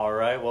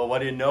right, well, what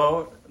do you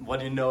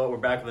know? We're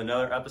back with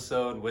another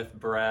episode with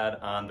Brad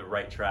on the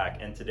right track.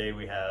 And today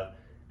we have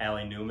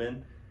Allie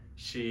Newman.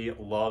 She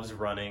loves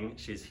running.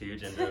 She's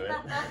huge into it.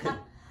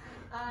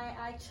 I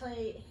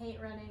actually hate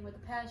running with a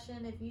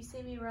passion. If you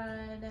see me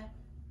run,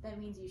 that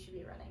means you should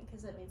be running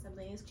because that means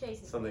something is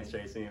chasing Something's me.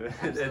 chasing you.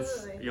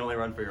 Absolutely. You only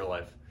run for your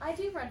life. I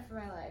do run for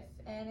my life,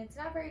 and it's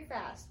not very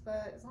fast,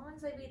 but as long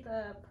as I beat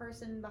the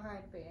person behind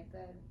me,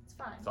 then it's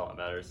fine. That's all that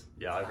matters.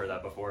 Yeah, I've heard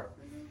that before.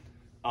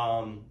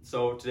 Mm-hmm.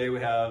 So today we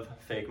have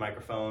fake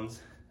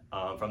microphones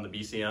from the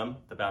BCM,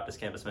 the Baptist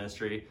Campus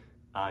Ministry,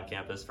 on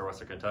campus for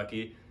Western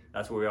Kentucky.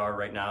 That's where we are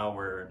right now.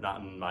 We're not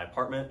in my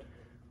apartment,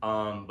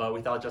 but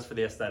we thought just for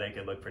the aesthetic,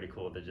 it looked pretty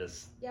cool to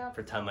just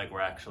pretend like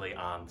we're actually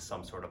on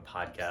some sort of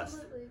podcast.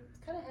 Absolutely. It's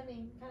kind of heavy.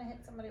 You kind of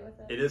hit somebody with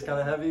it. It is kind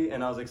of heavy,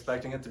 and I was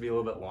expecting it to be a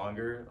little bit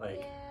longer. Like,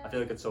 Yeah. I feel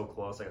like it's so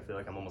close. Like, I feel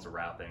like I'm almost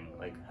rapping,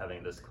 like having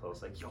it this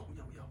close. Like, yo,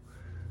 yo,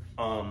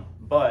 yo.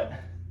 But,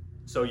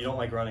 so you don't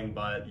like running,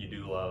 but you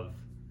do love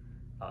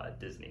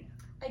Disney.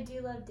 I do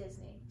love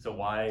Disney. So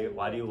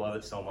why do you love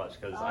it so much?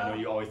 Because I know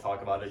you always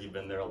talk about it. You've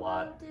been there a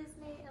lot. I love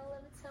Disney. I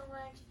love it so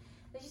much.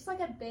 It's just like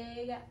a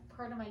big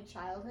part of my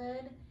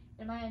childhood.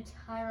 In my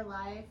entire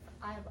life,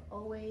 I've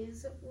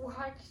always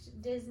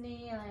watched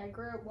Disney, and I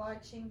grew up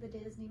watching the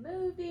Disney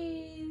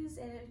movies,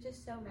 and it was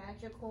just so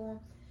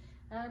magical.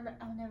 And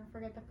I'll never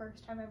forget the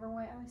first time I ever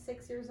went. I was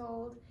 6 years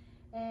old,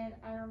 and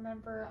I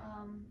remember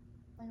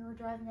we were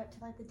driving up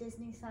to like the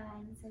Disney sign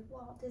and said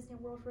Walt Disney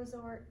World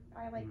Resort.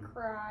 I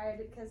cried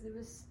because it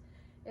was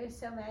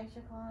so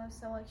magical and it was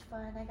so much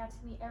fun. I got to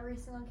meet every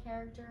single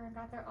character and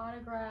got their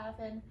autograph,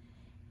 and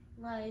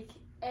like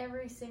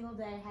every single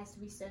day has to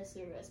be so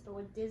serious. But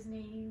with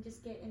Disney, you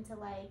just get into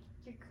like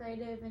your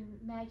creative and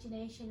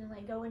imagination and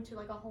like go into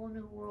like a whole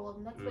new world,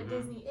 and that's what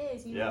Disney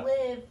is. You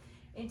live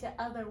into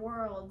other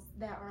worlds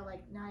that are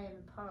like not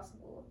even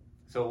possible.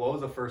 So what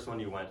was the first one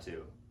you went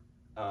to?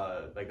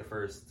 Like the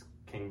first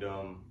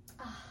Kingdom.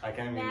 I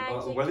can't even.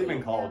 What are they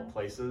even called?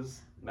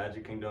 Places?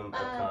 Magic Kingdom.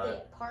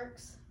 The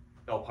parks.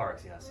 Oh,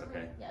 parks. Yes.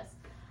 Okay. Yes.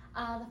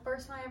 The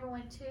first one I ever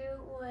went to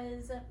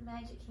was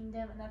Magic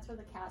Kingdom, and that's where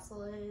the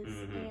castle is.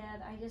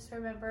 And I just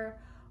remember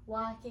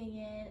walking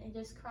in and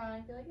just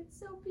crying, be like, "It's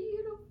so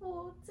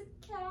beautiful! It's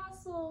a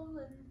castle!"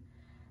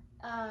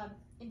 And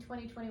in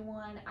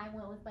 2021, I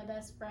went with my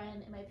best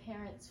friend and my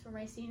parents for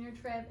my senior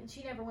trip, and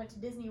she never went to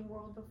Disney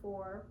World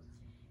before.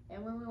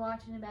 And when we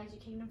walked into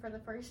Magic Kingdom for the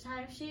first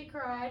time, she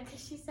cried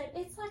because she said,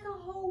 "It's like a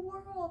whole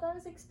world. I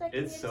was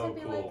expecting it to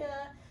be like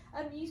a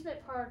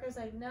amusement park." I was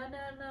like,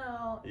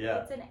 no.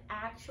 Yeah. It's an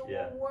actual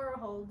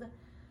world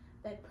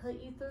that put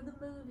you through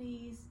the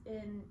movies.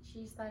 And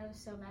she just thought it was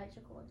so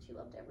magical, and she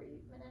loved every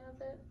minute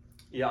of it.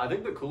 Yeah, I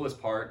think the coolest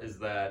part is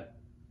that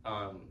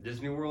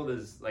Disney World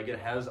is, like, it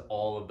has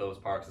all of those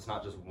parks. It's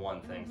not just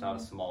one thing. It's not a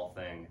small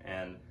thing.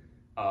 And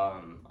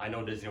I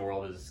know Disney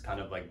World is kind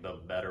of like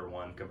the better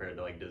one compared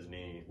to like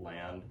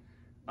Disneyland.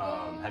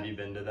 Have you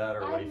been to that,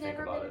 or what do you think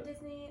about it? I've never been to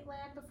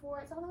Disneyland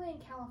before. It's all the way in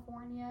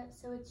California,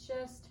 so it's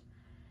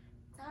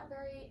not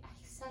very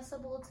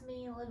accessible to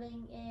me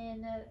living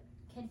in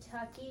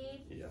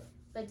Kentucky. Yeah.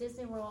 But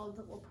Disney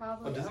World will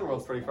probably. Oh, Disney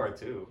World's pretty far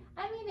too.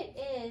 I mean, it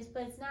is,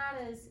 but it's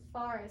not as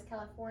far as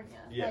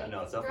California. Yeah, like,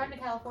 no, it's definitely driving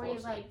to California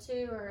closer. is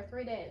like 2 or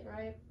 3 days,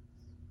 right?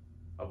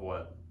 Of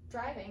what?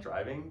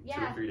 Driving? Yeah.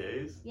 2 or 3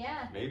 days?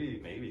 Yeah.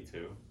 Maybe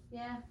 2.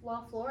 Yeah.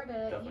 Well,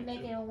 Florida, Definitely you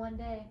make 2. it in 1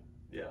 day.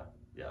 Yeah,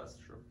 that's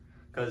true.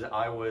 Because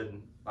I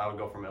would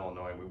go from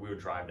Illinois. We would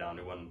drive down.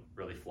 We wouldn't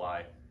really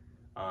fly.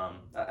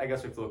 I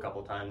guess we flew a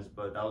couple times,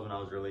 but that was when I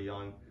was really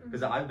young.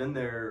 Because I've been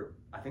there,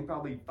 I think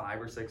probably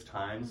 5 or 6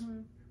 times,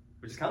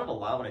 which is kind of a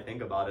lot when I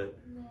think about it.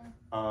 Yeah.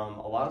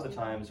 A lot of the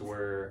times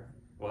were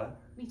what?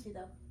 Me too,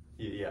 though.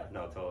 Yeah,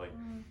 no, totally.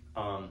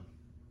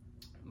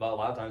 But a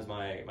lot of times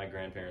my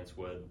grandparents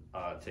would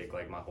take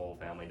like my whole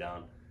family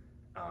down.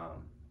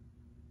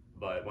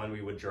 But when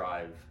we would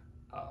drive,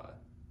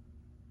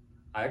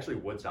 I actually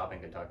would stop in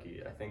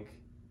Kentucky. I think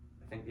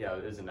yeah,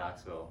 it was in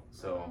Knoxville.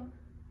 So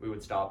we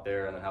would stop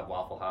there and then have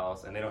Waffle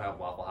House, and they don't have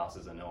Waffle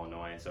Houses in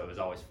Illinois, so it was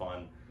always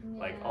fun. Yeah.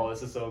 Like, oh,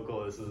 this is so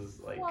cool. This is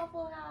like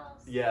Waffle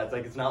House. Yeah, it's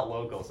like it's not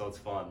local, so it's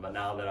fun. But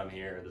now that I'm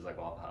here, there's like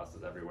Waffle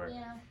Houses everywhere.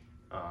 Yeah.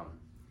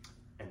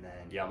 And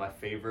then my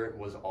favorite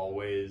was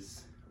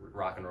always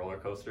Rock and Roller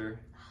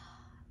Coaster.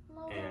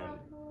 And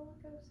roller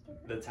coaster.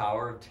 The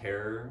Tower of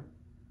Terror,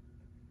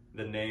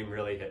 the name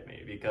really hit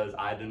me because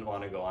I didn't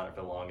want to go on it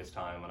for the longest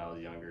time when I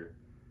was younger.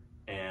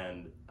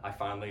 And I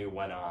finally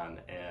went on,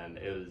 and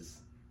it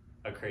was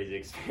a crazy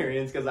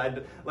experience because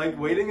I'd like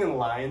waiting in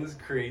lines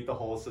create the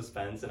whole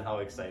suspense and how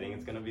exciting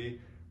it's going to be.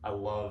 I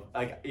love,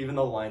 like, even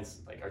though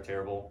lines like are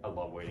terrible, I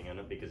love waiting in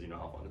it because you know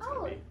how fun it's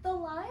going to be. The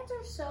lines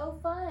are so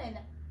fun.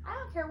 I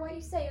don't care what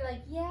you say.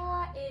 Like,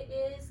 yeah,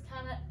 it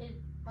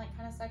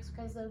kind of sucks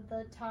because of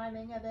the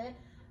timing of it.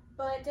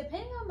 But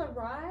depending on the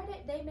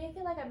ride, they make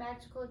it like a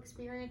magical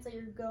experience that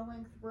you're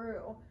going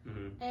through.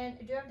 And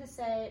I do have to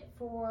say,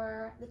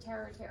 for the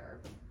Terror,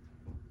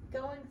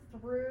 going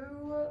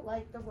through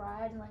like the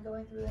ride and like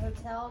going through the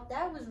hotel,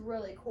 that was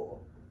really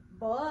cool.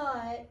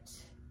 But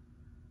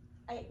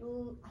I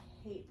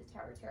hate the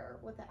Tower of Terror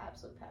with an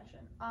absolute passion.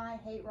 I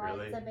hate rides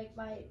Really? that make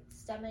my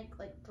stomach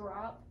like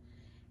drop.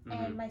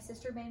 Mm-hmm. And my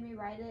sister made me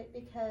ride it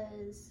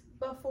because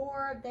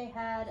before they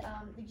had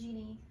the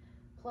Genie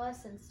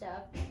Plus and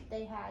stuff,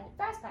 they had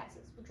fast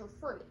passes, which were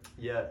free.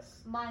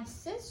 Yes. My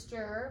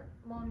sister,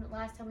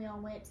 last time we all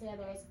went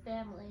together as a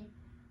family,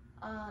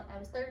 I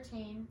was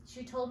 13.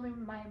 She told me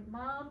my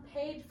mom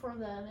paid for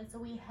them, and so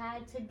we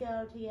had to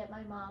go to get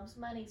my mom's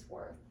money's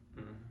worth.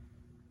 Mm-hmm.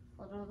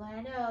 Little did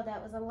I know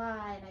that was a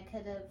lie, and I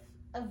could have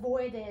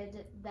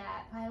avoided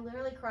that. I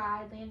literally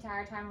cried the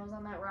entire time I was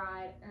on that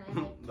ride, and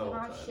I like, came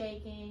off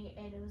shaking,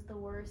 and it was the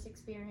worst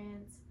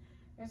experience.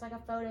 There's like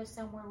a photo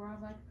somewhere where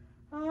I'm like,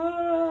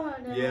 oh,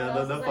 and yeah,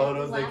 the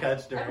photos they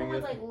catch during everyone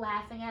was it. like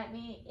laughing at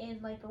me in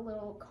like the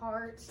little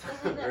cart.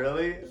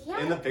 Really? Yeah.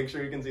 In the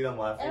picture, you can see them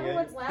laughing.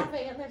 Everyone's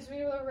laughing, and there's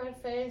me with a red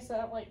face,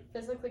 and I'm like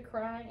physically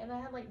crying, and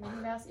I had like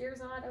Minnie Mouse ears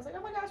on. I was like,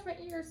 oh my gosh, my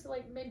ears! So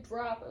like mid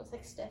drop, I was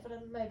like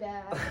stiffening my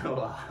back.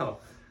 Wow.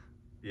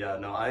 Yeah,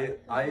 no,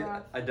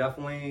 I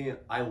definitely,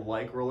 I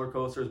like roller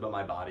coasters, but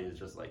my body is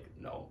just like,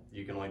 no,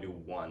 you can only do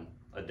one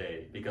a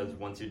day, because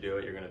once you do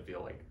it, you're gonna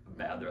feel like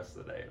bad the rest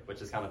of the day, which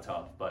is kind of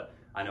tough. But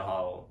I know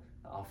how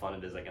fun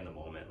it is, like in the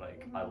moment.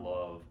 Like I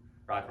love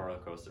Rock and Roller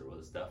Coaster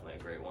was definitely a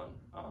great one.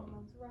 I love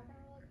Rock and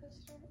Roller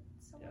Coaster.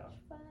 It's so much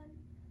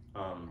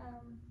fun.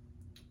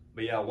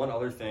 But yeah, one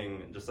other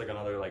thing, just like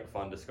another like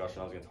fun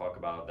discussion I was gonna talk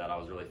about that I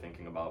was really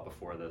thinking about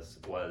before this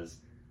was,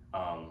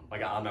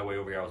 like on my way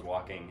over here, I was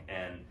walking,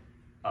 and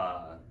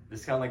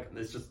this kind of like,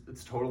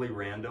 it's totally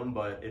random,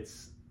 but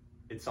it's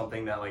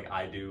something that like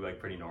I do like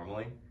pretty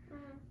normally.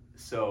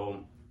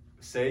 So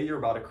say you're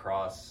about to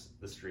cross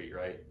the street,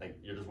 right? Like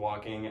you're just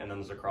walking, and then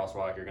there's a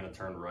crosswalk, you're gonna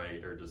turn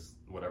right, or just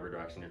whatever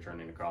direction you're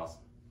turning across.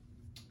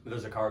 But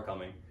there's a car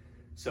coming.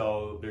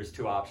 So there's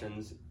two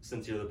options.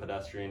 Since you're the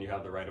pedestrian, you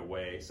have the right of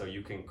way, so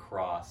you can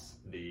cross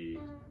the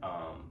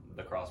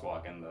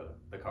crosswalk, and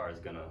the car is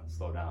gonna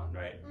slow down,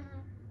 right?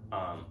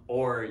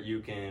 Or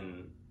you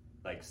can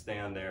like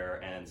stand there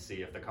and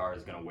see if the car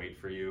is gonna wait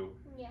for you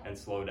and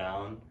slow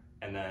down,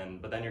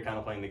 and but then you're kind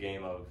of playing the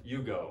game of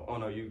you go, oh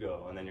no, you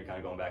go, and then you're kind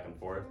of going back and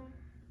forth.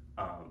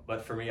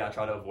 But for me, I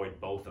try to avoid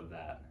both of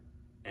that,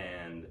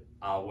 and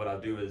what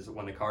I'll do is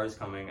when the car is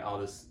coming, I'll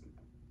just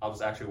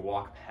actually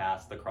walk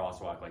past the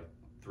crosswalk like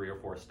 3 or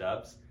 4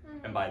 steps,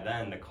 and by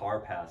then the car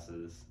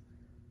passes,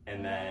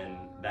 and then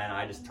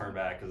I just turn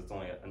back because it's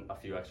only a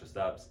few extra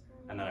steps,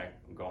 and then I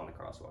go on the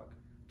crosswalk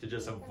to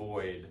just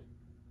avoid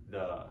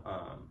the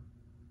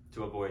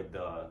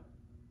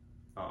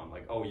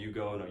like, oh, you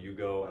go, no, you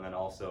go, and then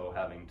also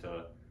having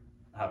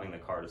the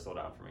car to slow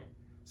down for me.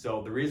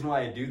 So the reason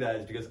why I do that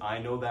is because I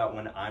know that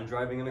when I'm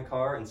driving in a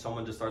car and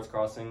someone just starts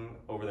crossing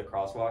over the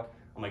crosswalk,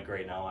 I'm like,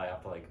 great, now I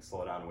have to like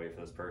slow down and wait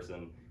for this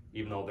person,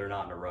 even though they're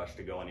not in a rush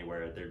to go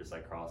anywhere, they're just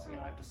like crossing,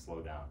 and I have to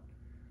slow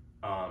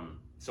down.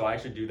 So I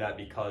actually do that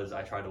because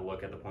I try to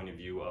look at the point of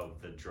view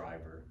of the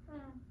driver.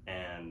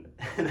 And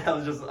I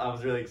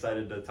was really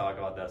excited to talk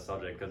about that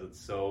subject because it's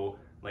so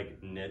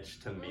like niche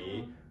to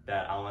me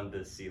that I wanted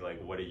to see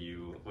like, what do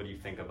you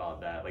think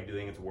about that? Like, do you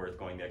think it's worth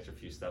going the extra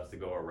few steps to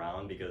go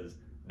around? Because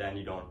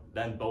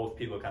then both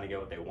people kind of get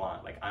what they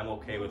want. Like, I'm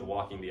okay with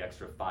walking the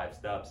extra 5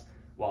 steps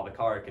while the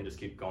car can just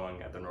keep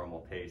going at the normal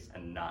pace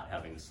and not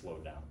having to slow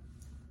down.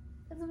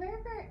 It's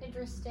very, very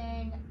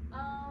interesting.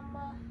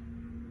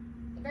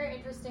 Very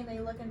interesting that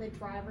you look in the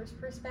driver's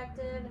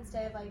perspective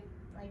instead of like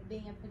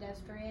being a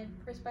pedestrian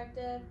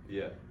perspective.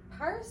 Yeah.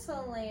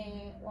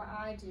 Personally, what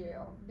I do,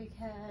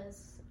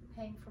 because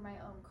paying for my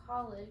own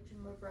college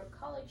and we're a broke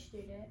college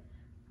student,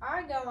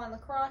 I go on the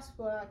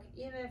crosswalk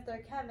even if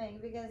they're coming,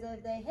 because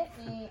if they hit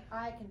me,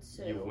 I can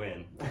sue. You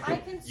win. I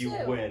can sue. You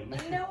win.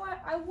 And you know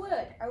what? I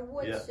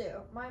would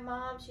sue. My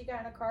mom, she got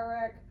in a car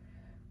wreck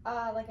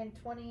like in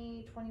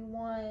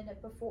 2021,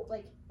 before,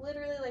 like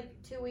literally like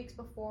 2 weeks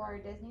before our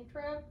Disney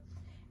trip.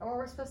 And we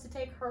were supposed to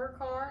take her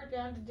car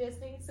down to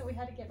Disney, so we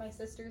had to get my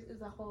sister's. It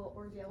was a whole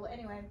ordeal. Well,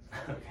 anyway,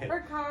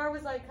 her car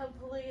was like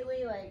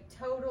completely like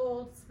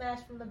totaled,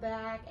 smashed from the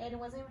back, and it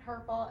wasn't even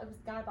her fault. It was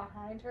the guy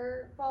behind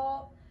her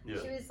fault.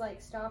 Yeah. She was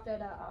like stopped at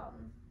a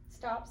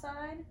stop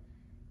sign,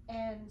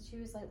 and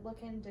she was like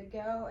looking to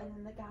go, and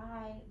then the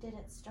guy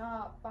didn't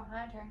stop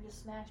behind her and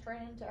just smashed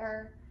right into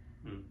her.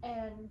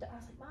 And I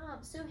was like,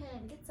 Mom, sue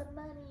him, get some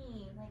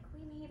money, like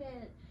we need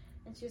it.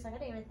 And she was like, I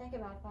didn't even think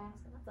about that. I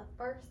said, that's the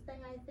first thing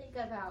I think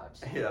about.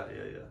 Yeah.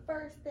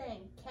 First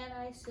thing, can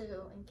I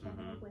sue and can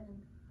I win?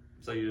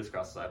 So you just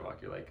cross the sidewalk,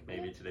 you're like,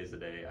 maybe today's the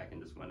day I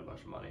can just win a bunch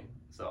of money.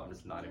 So I'm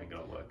just not even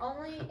going to look.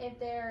 Only if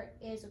there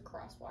is a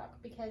crosswalk.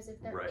 Because if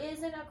there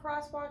isn't a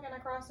crosswalk and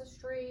across the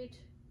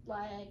street,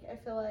 like, I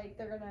feel like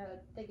they're going to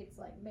think it's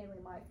like mainly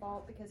my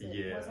fault because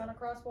it was on a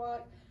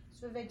crosswalk.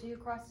 So if I do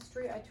cross the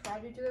street, I try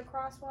to do a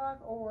crosswalk,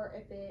 or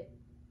if it,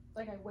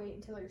 like, I wait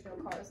until there's no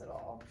cars at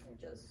all and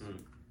just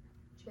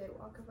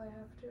jaywalk if I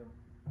have to.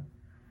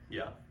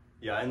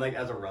 Yeah, and like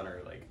as a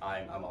runner, like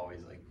I'm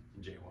always like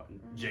J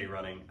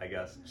running, I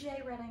guess.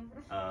 J running.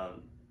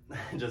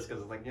 Just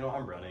because it's like,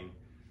 I'm running.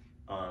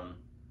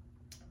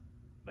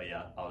 but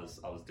yeah, I'll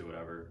just do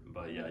whatever.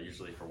 But yeah,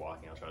 usually for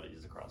walking, I'll try to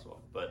use the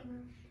crosswalk. But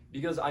Mhm.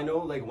 because I know,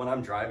 like, when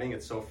I'm driving,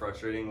 it's so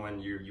frustrating when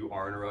you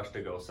are in a rush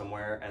to go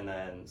somewhere and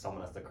then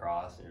someone has to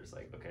cross and you're just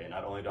like, okay,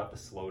 not only do I have to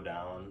slow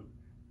down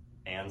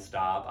and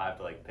stop, I have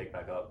to like pick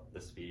back up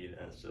the speed,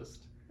 and it's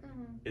just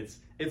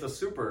it's a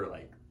super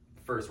like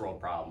first world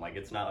problem. Like,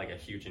 it's not like a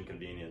huge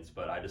inconvenience,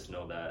 but I just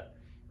know that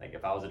like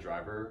if I was a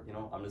driver, you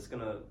know, I'm just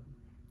gonna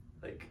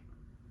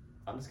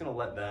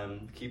let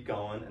them keep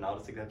going, and I'll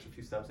just take the extra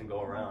few steps and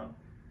go around.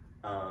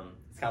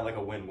 It's kind of like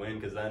a win-win,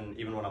 because then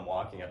even when I'm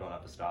walking, I don't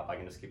have to stop. I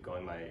can just keep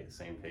going my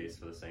same pace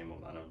for the same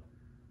momentum.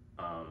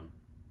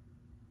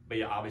 But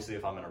yeah, obviously,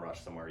 if I'm in a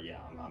rush somewhere, yeah,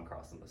 I'm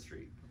crossing the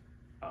street.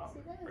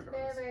 See, that is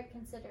regardless. very, very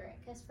considerate,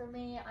 because for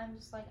me, I'm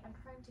just like, I'm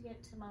trying to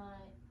get to my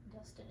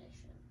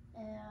destination,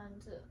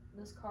 and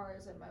this car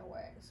is in my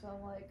way, so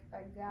I'm like,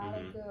 I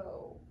gotta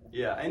go.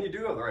 Yeah, and you do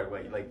go the right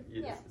way. Like,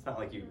 Yeah. it's not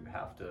like you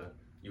have to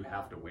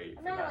wait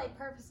I'm for not that. like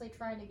purposely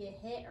trying to get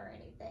hit or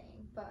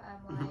anything, but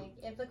I'm like,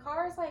 if the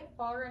car is like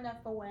far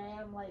enough away,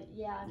 I'm like,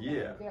 yeah, I'm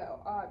gonna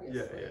go,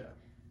 obviously. Yeah.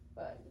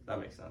 But That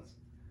makes sense.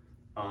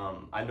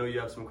 I know you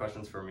have some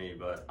questions for me,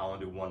 but I want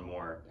to do one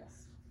more.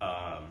 yes.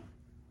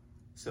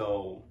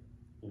 So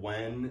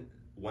when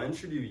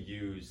should you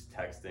use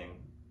texting?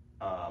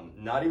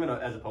 Not even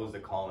as opposed to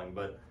calling,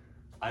 but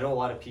I know a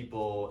lot of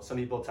people, some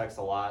people text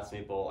a lot, some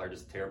people are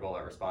just terrible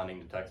at responding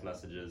to text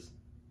messages.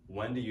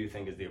 When do you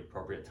think is the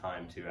appropriate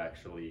time to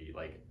actually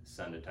like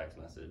send a text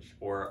message?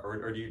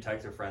 Or do you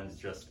text your friends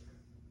just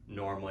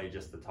normally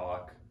just to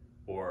talk?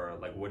 Or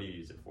like, what do you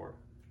use it for?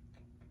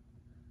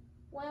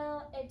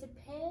 Well, it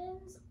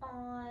depends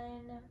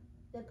on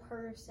the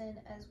person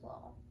as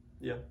well.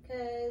 Yeah.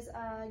 Because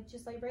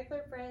just like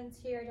regular friends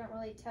here, I don't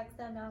really text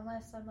them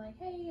unless I'm like,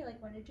 hey,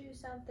 like want to do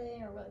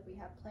something, or like we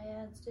have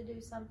plans to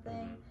do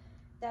something.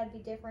 That'd be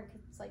different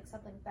because it's like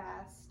something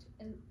fast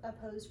and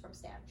opposed from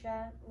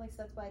Snapchat. At least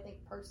that's what I think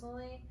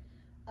personally.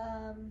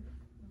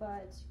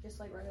 But just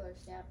like regular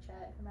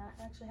Snapchat, if I'm not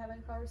actually having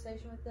a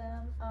conversation with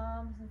them,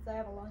 since I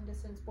have a long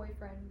distance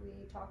boyfriend,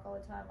 we talk all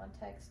the time on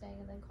texting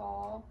and then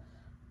call.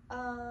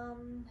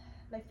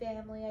 My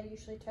family, I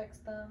usually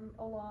text them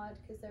a lot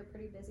because they're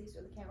pretty busy, so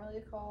they can't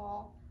really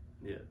call.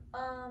 Yeah.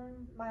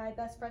 My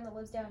best friend that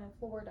lives down in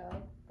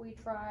Florida, we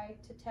try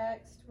to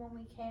text when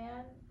we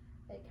can.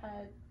 It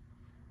kind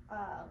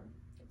of,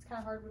 it's kind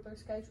of hard with her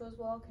schedule as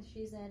well because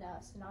she's in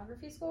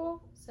stenography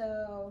school.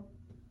 So,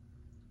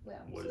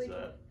 well, What so is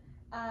that?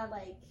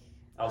 Like.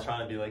 I was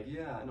trying to be like,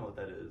 yeah, I know what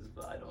that is,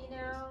 but I don't. You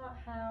know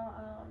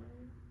how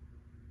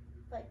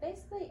like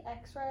basically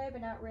X-ray,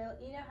 but not real.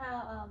 You know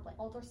how like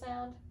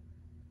ultrasound.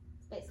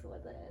 It's basically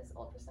what that is.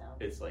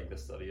 Ultrasound. It's like the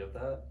study of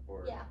that,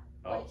 or yeah.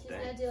 Oh, like she's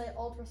dang. gonna do like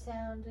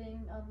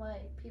ultrasounding on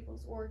like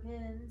people's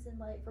organs and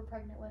like for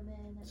pregnant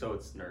women. And So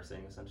it's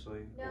nursing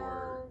essentially,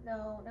 or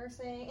no,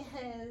 nursing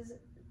is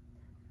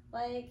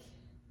like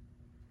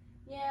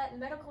the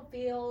medical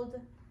field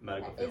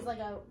is like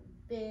a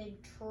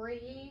big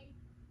tree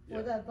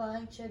with a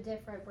bunch of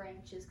different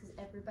branches because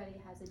everybody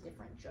has a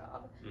different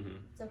job.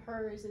 So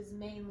hers is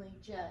mainly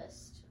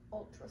just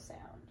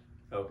ultrasound.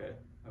 Okay.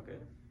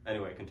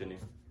 Anyway, continue.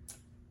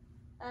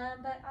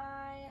 But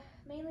I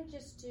mainly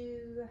just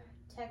do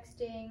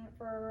texting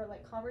for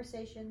like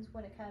conversations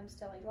when it comes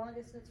to like long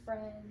distance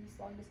friends,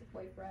 long distance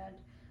boyfriend,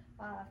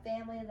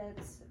 family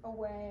that's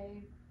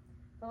away.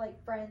 For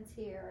like friends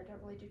here, I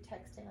don't really do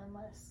texting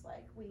unless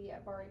like we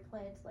have already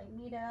planned to like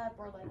meet up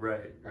or like,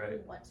 Right. we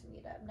want to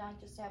meet up, not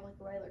just to have like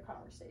a regular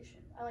conversation.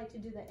 I like to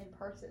do that in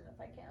person if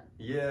I can.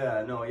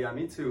 Yeah,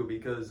 me too,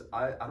 because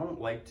I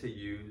don't like to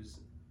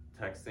use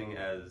texting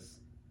as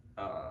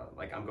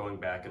like I'm going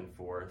back and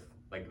forth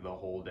like the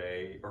whole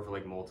day or for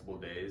like multiple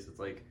days. It's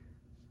like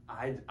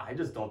I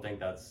just don't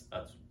think that's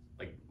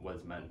like what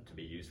it's meant to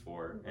be used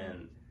for.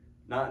 And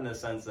not in the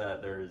sense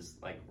that there's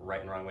like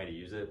right and wrong way to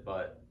use it,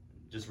 but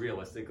just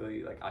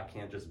realistically, like I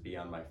can't just be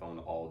on my phone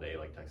all day,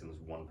 like texting this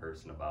one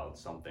person about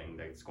something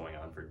that's going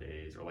on for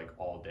days or like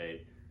all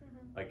day.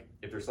 Like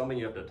if there's something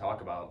you have to talk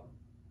about,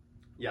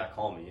 yeah,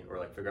 call me or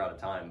like figure out a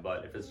time.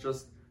 But if it's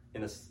just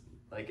in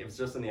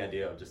the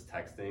idea of just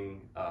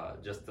texting,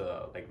 just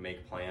to like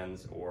make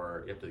plans,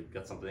 or you have to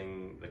get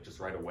something like just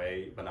right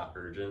away, but not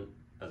urgent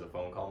as a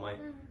phone call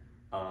might.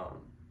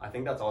 I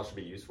think that's all it should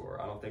be used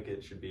for. I don't think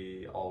it should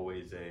be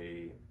always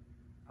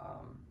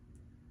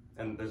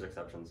and there's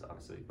exceptions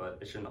obviously, but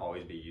it shouldn't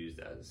always be used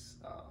as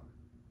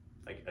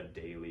like a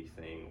daily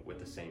thing with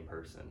the same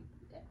person,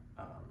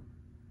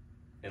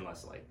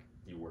 unless like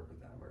you work with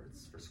them or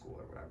it's for school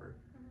or whatever.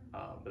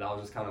 But that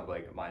was just kind of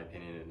like my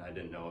opinion, and I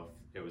didn't know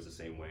if it was the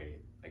same way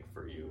like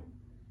for you.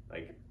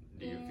 Like,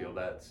 do you feel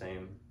that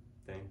same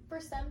thing? For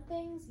some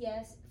things,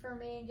 yes. For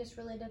me, it just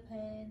really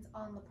depends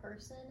on the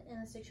person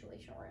and the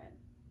situation we're in,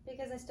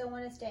 because I still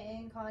want to stay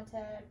in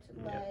contact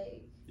with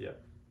my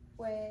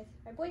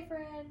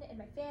boyfriend and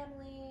my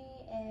family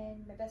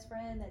and my best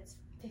friend that's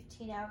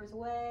 15 hours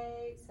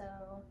away. So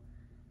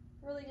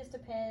it really just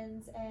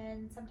depends.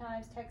 And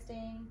sometimes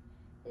texting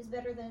is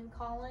better than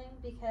calling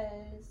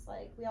because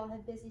like we all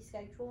have busy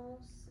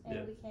schedules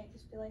and we can't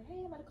just be like,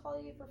 hey, I'm gonna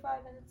call you for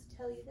 5 minutes to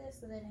tell you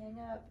this and then hang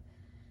up.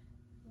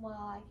 Well,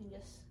 I can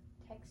just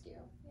text you.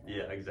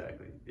 Yeah,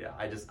 exactly. Yeah,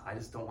 I just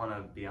don't want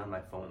to be on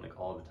my phone like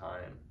all the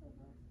time.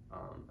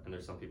 And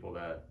there's some people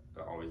that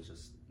are always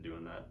just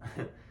doing that.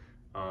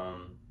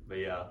 But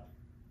yeah,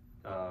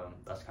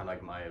 that's kind of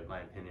like my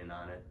opinion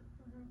on it.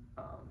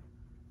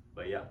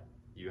 But yeah,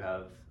 you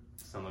have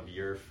some of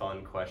your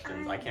fun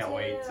questions. I can't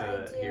wait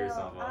to hear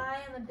some of them. I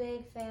am a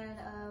big fan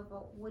of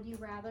would you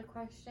rather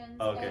questions.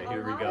 Okay,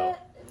 here we go.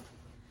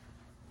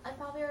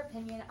 Unpopular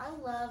opinion, I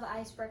love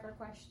icebreaker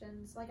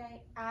questions. Like,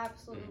 I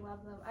absolutely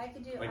love them. I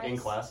could do like in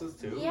classes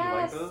too?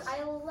 Yes, you like those?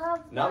 I love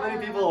them. Not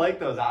many people like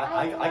those.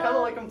 I kind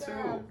of like them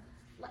too.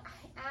 I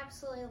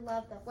absolutely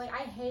love them. Like,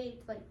 I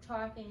hate like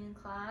talking in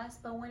class,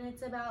 but when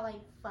it's about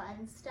like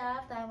fun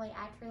stuff that I'm like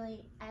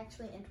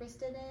actually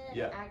interested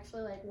in, and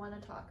actually like want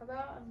to talk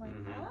about, I'm like,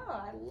 oh,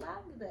 I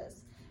love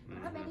this.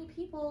 Not many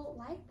people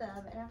like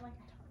them, and I'm like,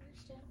 I don't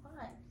understand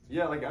why.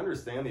 Yeah, like I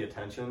understand the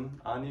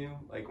attention on you,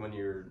 like when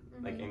you're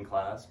like in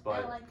class, but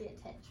I don't like the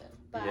attention,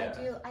 but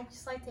I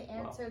just like to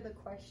answer the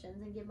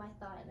questions and give my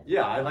thought.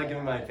 Yeah, I like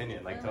giving my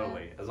opinion, like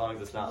totally, as long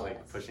as it's not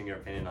like pushing your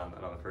opinion on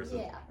another person.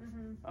 Yeah.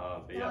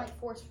 But not like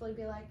forcefully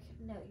be like,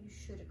 no, you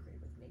should agree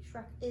with me.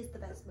 Shrek is the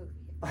best movie.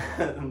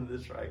 The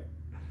Shrek.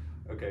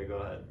 Okay, go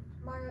ahead.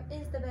 Mario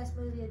is the best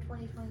movie of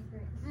 2023.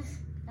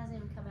 Hasn't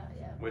even come out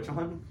yet. Which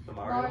one? The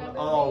Mario one? Movie.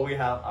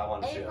 Oh, I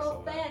want to see it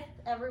April 5th,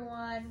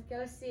 everyone.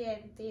 Go see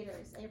it in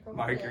theaters. April 5th.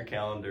 Mark your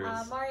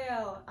calendars.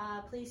 Mario,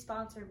 please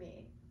sponsor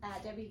me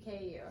at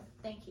WKU.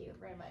 Thank you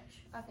very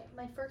much. Okay,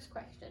 my first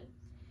question.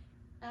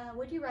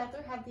 Would you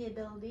rather have the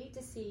ability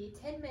to see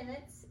 10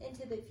 minutes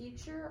into the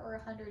future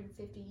or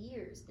 150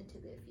 years into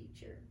the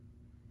future?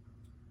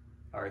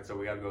 All right, so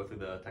we got to go through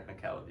the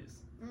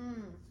technicalities.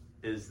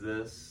 Is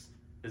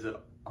it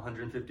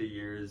 150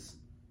 years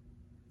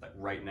like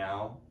right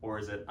now, or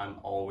is it I'm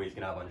always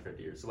gonna have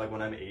 150 years? So like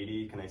when I'm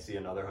 80, can I see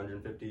another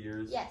 150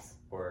 years? Yes.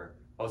 Or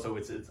so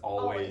it's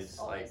always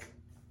like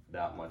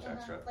that much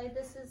extra. Like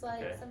this is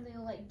like something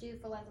to like do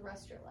for like the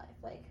rest of your life.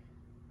 Like.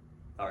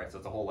 All right, so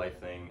it's a whole life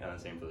thing, and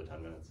the same for the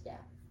 10 minutes. Yeah.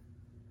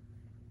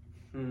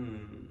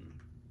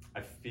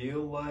 I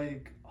feel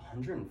like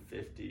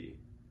 150.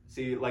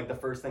 See, like the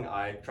first thing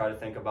I try to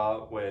think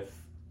about with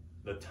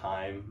the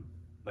time,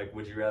 like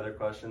would you rather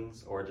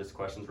questions or just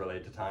questions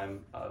related to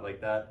time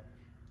like that,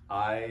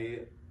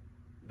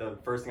 the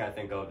first thing I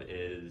think of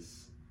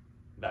is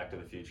Back to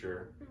the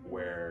Future,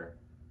 where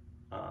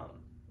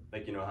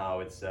like you know how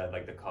it said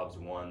like the Cubs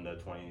won the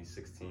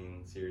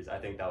 2016 series. I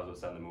think that was what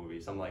said in the movie,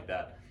 something like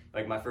that.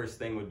 Like my first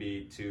thing would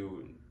be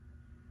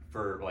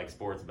for like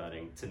sports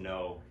betting, to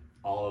know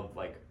all of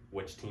like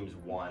which teams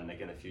won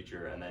like in the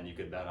future, and then you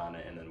could bet on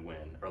it and then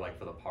win. Or like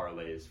for the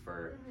parlays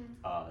for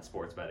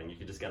sports betting, you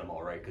could just get them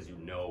all right because you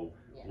know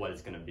what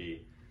it's gonna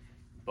be.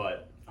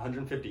 But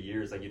 150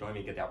 years, like you don't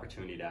even get the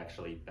opportunity to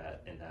actually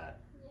bet in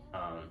that.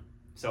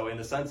 So in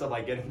the sense of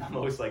like getting the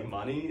most like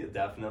money,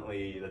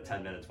 definitely the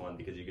 10 minutes one,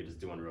 because you could just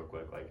do one real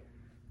quick. Like,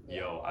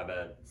 yo, I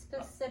bet.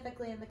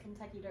 Specifically in the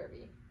Kentucky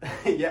Derby.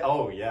 Yeah.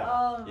 Oh, yeah.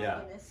 Oh my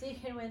goodness, you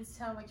can win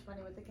so much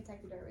money with the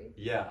Kentucky Derby.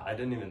 Yeah, I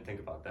didn't even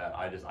think about that.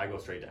 I go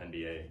straight to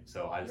NBA.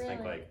 So I just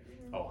think like,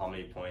 oh, how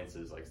many points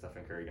is like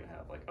Stephen Curry gonna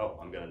have? Like, oh,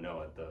 I'm gonna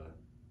know at the.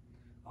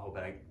 Oh,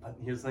 but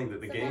here's the thing, that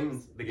the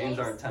games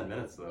aren't 10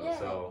 minutes though. Yeah,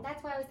 so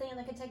that's why I was thinking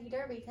the Kentucky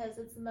Derby, because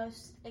it's the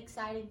most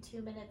exciting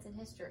 2 minutes in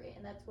history,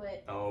 and that's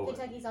what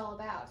Kentucky's all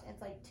about. It's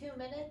like 2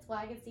 minutes. Well,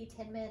 I can see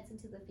 10 minutes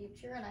into the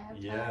future, and I have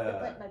time to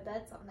put my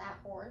bets on that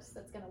horse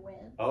that's gonna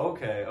win.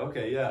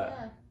 Okay,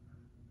 yeah.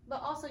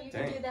 But also, you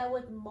can do that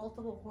with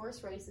multiple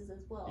horse races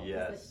as well.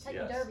 Yes, the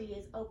Kentucky Derby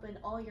is open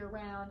all year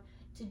round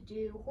to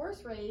do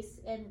horse race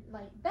and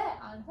like bet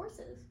on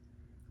horses.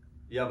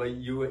 Yeah, but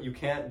you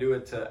can't do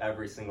it to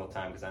every single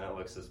time, because then it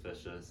looks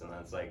suspicious, and then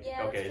it's like,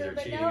 okay, is there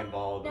cheating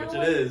involved? Which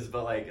it is,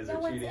 but like, is there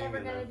cheating? No one's ever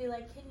gonna be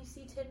like, can you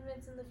see 10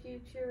 minutes in the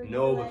future?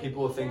 No, but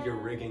people will think you're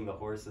rigging the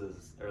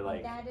horses, or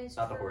like, not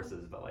the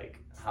horses, but like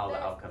how the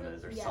outcome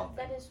is, or something.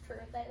 That is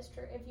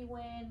true. If you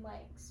win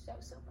like so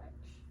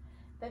much,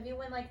 but if you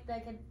win like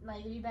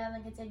if you bet on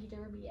the Kentucky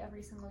Derby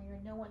every single year,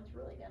 no one's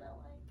really gonna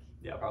like.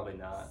 Yeah, probably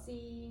not.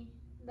 See.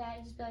 That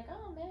and just be like,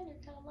 oh man, you're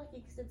kind of lucky,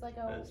 because it's like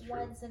a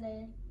once in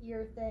a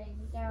year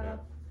thing. Yeah.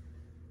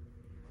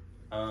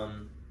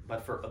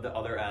 But for the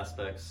other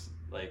aspects,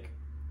 like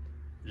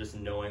just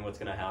knowing what's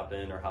gonna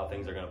happen or how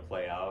things are gonna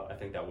play out, I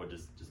think that would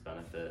just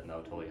benefit, and that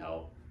would totally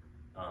help.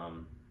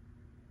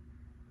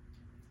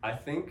 I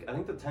think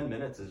the 10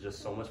 minutes is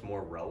just so much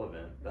more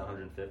relevant than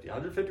 150.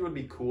 150 would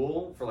be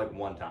cool for like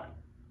one time.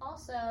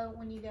 Also,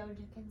 when you go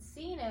to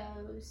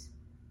casinos,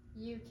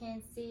 you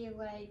can see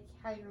like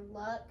how your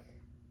luck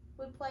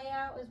would play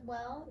out as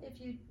well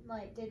if you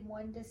like did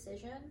one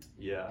decision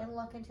and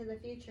look into the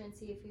future and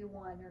see if you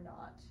won or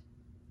not.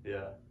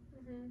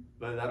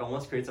 But that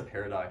almost creates a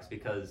paradox,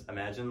 because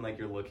imagine like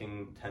you're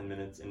looking 10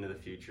 minutes into the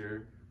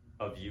future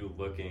of you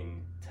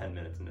looking 10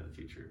 minutes into the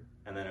future,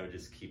 and then it would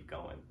just keep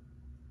going.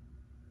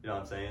 You know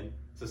what I'm saying?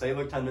 So say you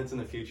look 10 minutes in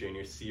the future and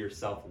you see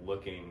yourself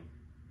looking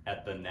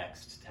at the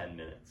next 10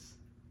 minutes.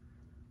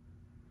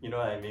 You know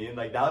what I mean?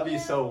 Like, that would be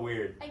so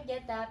weird. I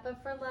get that,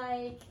 but for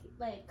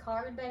like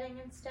card betting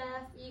and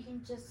stuff, you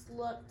can just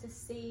look to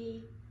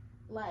see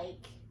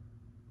like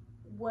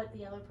what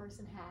the other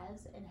person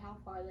has and how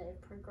far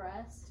they've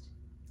progressed.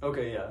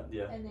 Okay,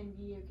 yeah. And then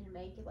you can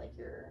make like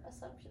your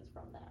assumptions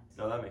from that.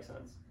 No, that makes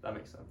sense.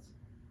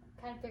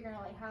 Kind of figuring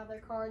out like how their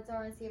cards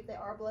are and see if they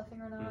are bluffing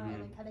or not, and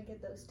then kind of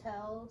get those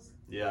tells.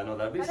 Yeah, no,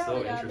 that'd be so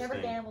interesting. I've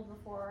never gambled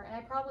before, and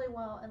I probably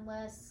won't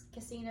unless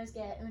casinos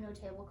get Uno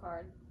table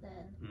card.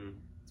 Then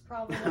it's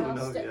probably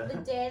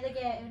the day they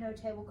get Uno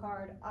table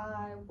card,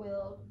 I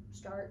will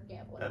start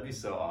gambling. That'd be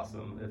so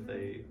awesome if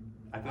they.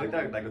 I feel like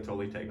that could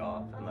totally take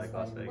off in like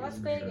Las Vegas. Las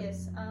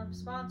Vegas,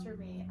 sponsor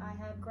me. I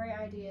have great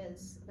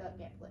ideas about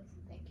gambling.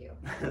 Thank you.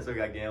 So we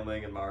got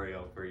gambling and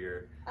Mario for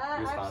your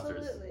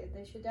sponsors. Absolutely,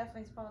 they should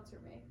definitely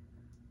sponsor me.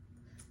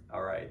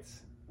 All right,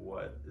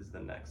 what is the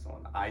next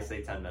one? I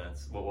say 10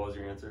 minutes. What was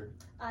your answer?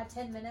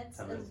 10 minutes,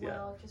 10 minutes as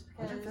well, just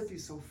because 150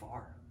 is so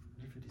far.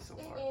 150 is so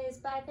far. It is,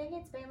 but I think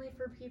it's mainly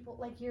for people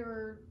like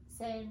you're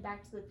saying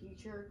Back to the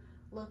Future,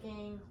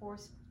 looking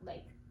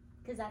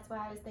because that's what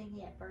I was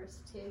thinking at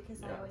first too,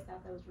 because I always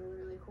thought that was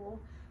really, really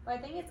cool. But I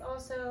think it's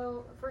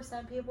also for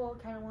some people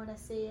kind of want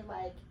to see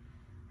like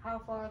how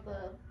far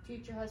the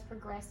future has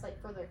progressed, like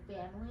for their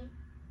family.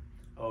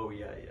 Oh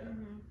yeah.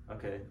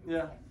 Okay,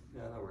 yeah,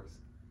 that works.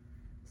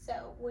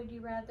 So, would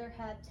you rather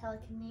have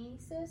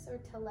telekinesis or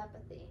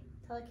telepathy?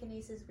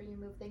 Telekinesis, where you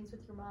move things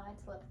with your mind.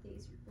 Telepathy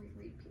is where you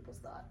read people's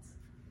thoughts.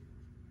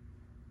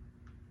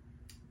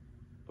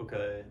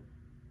 Okay.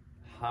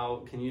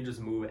 How can you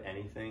just move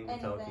anything with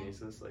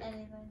telekinesis? Like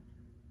anything.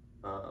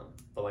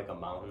 But like a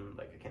mountain,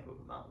 like I can't move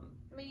a mountain.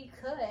 I mean, you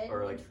could.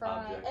 Or like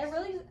try. objects. It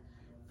really,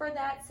 for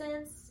that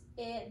sense,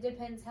 it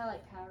depends how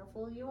like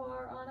powerful you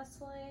are,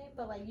 honestly.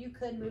 But like, you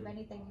could move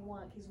anything you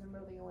want because you're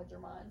moving it with your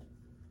mind.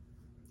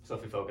 So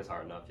if you focus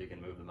hard enough, you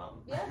can move the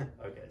mountain. Yeah.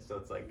 Okay, so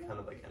it's like kind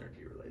of like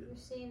energy related. You've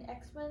seen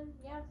X-Men,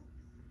 yeah?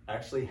 I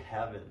actually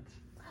haven't.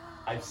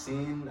 I've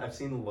seen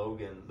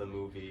Logan, the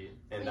movie,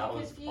 and that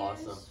was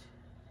awesome.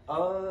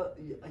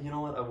 You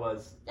know what? I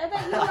was. I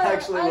bet you were. I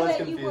actually was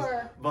confused, you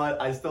were. But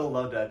I still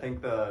loved it. I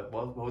think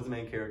what was the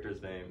main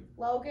character's name?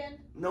 Logan.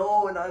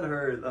 No, not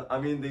her.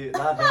 I mean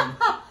not him.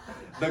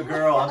 The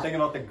girl. I'm thinking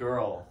about the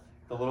girl,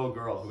 the little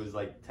girl who was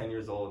like 10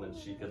 years old and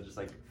she could just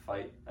like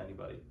fight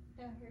anybody.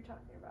 Yeah, you're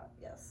talking about.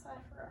 Yes, I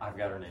forgot. I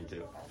forgot her name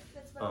too.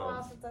 It's been a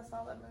while since I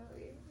saw that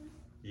movie.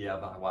 Yeah,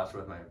 but I watched it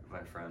with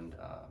my friend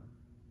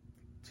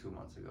 2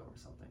 months ago or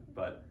something.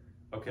 But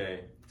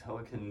okay,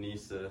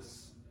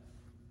 telekinesis.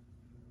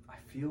 I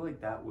feel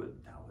like that would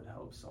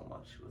help so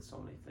much with so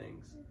many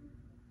things.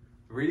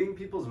 Reading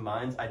people's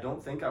minds. I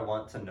don't think I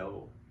want to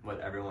know what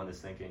everyone is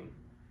thinking.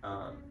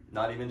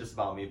 Not even just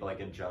about me, but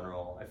like in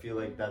general. I feel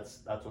like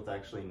that's what's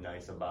actually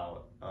nice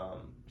about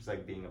just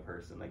like being a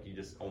person. Like you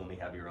just only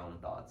have your own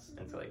thoughts,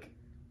 and so like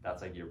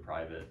that's like your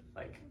private,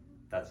 like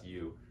that's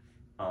you.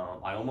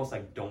 I almost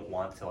like don't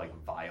want to like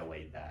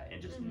violate that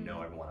and just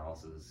know everyone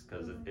else's,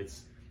 because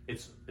it's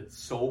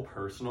so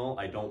personal.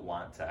 I don't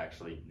want to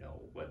actually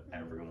know what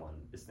everyone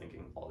is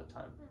thinking all the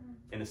time.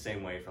 In the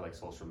same way for like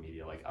social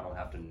media, like I don't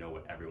have to know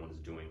what everyone's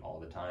doing all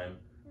the time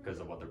because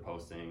of what they're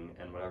posting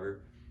and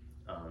whatever.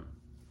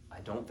 I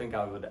don't think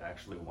I would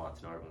actually want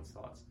to know everyone's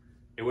thoughts.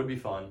 It would be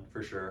fun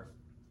for sure.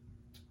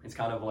 It's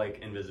kind of like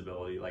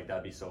invisibility, like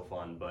that'd be so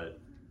fun, but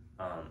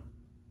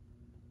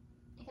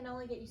it can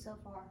only get you so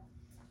far.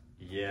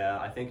 Yeah,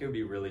 I think it would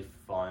be really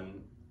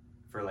fun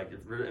for like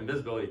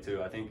invisibility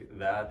too. I think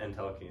that and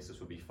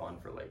telekinesis would be fun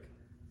for like,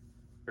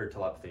 or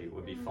telepathy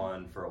would be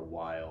fun for a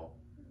while,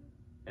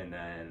 and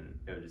then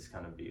it would just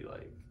kind of be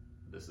like,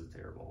 this is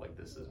terrible. Like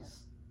this is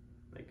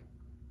like,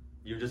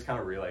 you just kind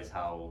of realize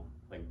how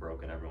like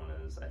broken everyone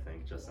is. I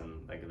think just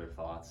in like their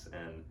thoughts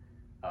and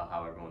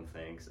how everyone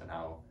thinks and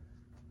how,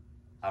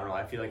 I don't know.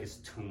 I feel like it's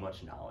too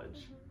much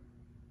knowledge.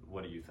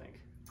 What do you think?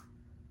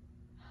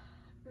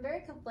 I'm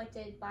very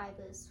conflicted by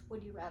this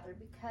would you rather,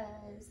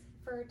 because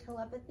for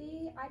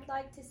telepathy, I'd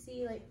like to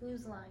see like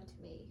who's lying to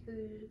me,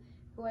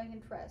 who I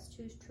can trust,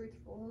 who's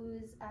truthful,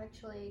 who's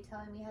actually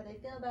telling me how they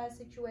feel about a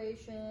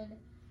situation,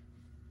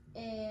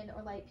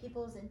 or like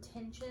people's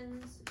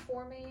intentions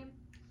for me,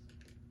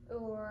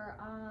 or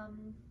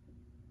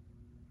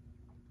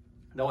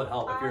that would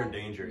help if you're in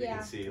danger. You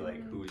can see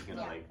like who's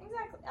gonna like.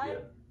 Exactly. I'm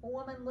a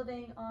woman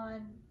living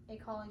on a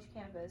college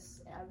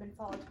campus. I've been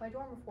followed to my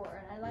dorm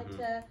before, and I like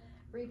to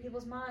read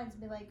people's minds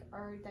and be like,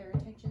 are their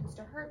intentions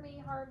to hurt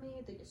me, harm me?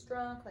 Are they just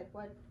drunk? Like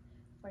what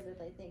are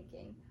they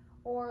thinking?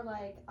 Or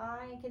like,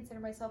 I consider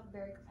myself a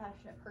very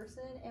compassionate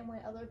person, and when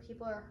other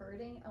people are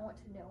hurting, I want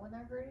to know when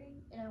they're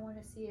hurting, and I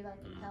want to see if I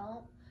can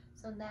help.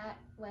 So in that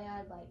way,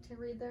 I'd like to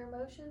read their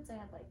emotions, and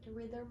I'd like to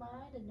read their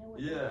mind and know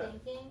what they're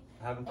thinking,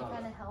 and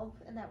kind of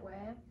help in that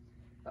way.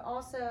 But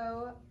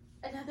also,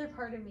 another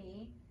part of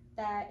me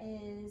that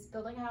is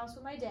building a house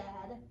with my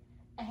dad,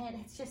 and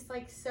it's just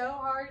like so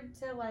hard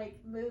to like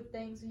move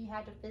things when you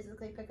have to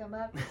physically pick them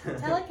up.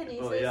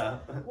 Telekinesis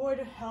would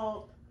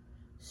help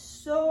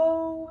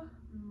so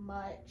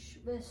much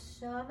with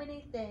so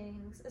many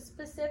things,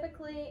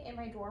 specifically in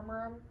my dorm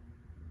room,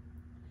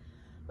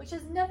 which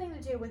has nothing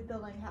to do with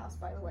building a house,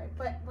 by the way,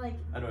 but like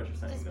I know what you're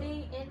saying. just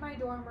being in my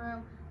dorm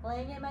room,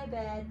 laying in my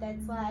bed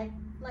that's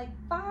like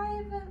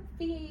 5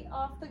 feet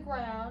off the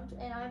ground,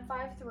 and I'm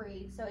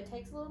 5'3", so it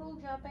takes a little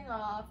jumping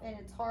off, and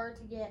it's hard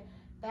to get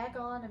back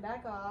on and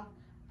back off.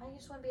 I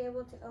just want to be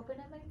able to open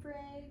up my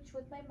fridge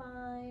with my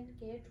mind,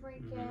 get a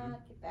drink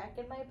out, get back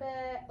in my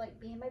bed, like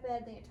be in my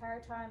bed the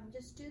entire time, and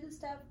just do the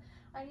stuff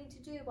I need to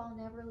do while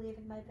never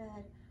leaving my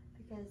bed,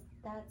 because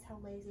that's how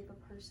lazy of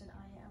a person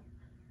I am.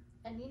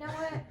 And you know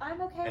what?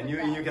 I'm okay and with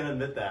that. And you can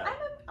admit that.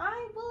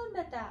 I will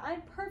admit that.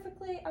 I'm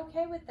perfectly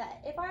okay with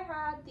that. If I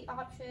had the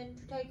option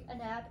to take a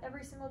nap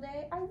every single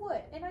day, I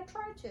would. And I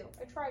try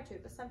to,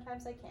 but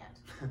sometimes I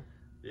can't.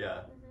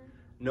 Yeah.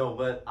 No,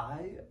 but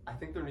I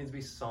think there needs to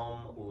be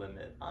some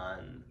limit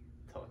on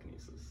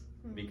telekinesis.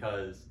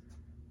 Because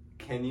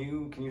can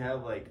you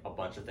have like a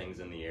bunch of things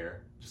in the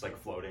air, just like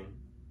floating?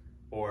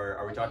 Or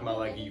are we talking about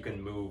like you can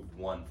move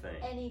one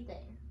thing? Anything.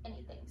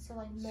 So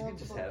like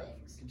multiple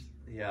things.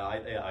 Yeah,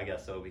 I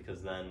guess so,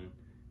 because then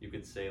you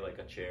could say like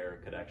a chair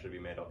could actually be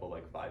made up of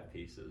like 5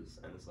 pieces,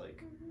 and it's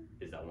like,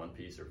 is that 1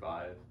 piece or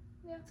 5?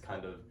 Yeah. It's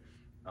kind of,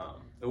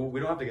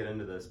 we don't have to get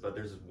into this, but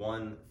there's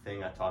one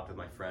thing I talked with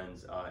my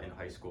friends in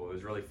high school. It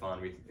was really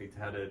fun. We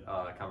had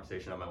a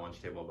conversation at my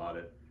lunch table about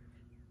it.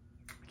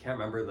 I can't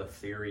remember the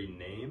theory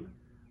name,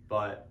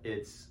 but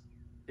it's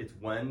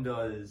when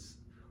does,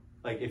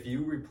 like if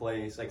you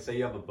replace, like say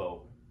you have a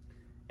boat,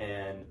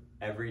 and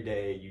every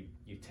day you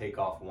take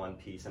off 1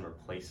 piece and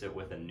replace it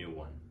with a new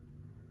one.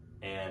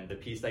 And the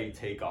piece that you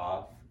take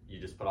off, you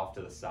just put off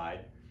to the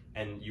side,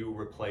 and you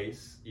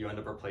end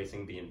up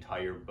replacing the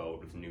entire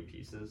boat with new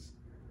pieces.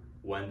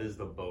 When does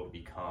the boat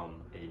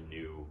become a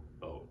new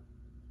boat?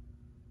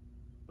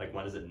 Like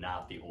when is it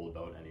not the old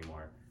boat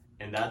anymore?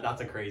 And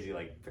that's a crazy,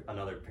 like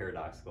another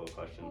paradoxical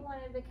question. When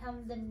it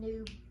becomes the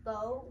new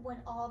boat, when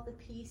all the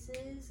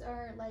pieces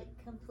are like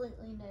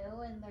completely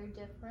new and they're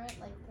different,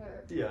 like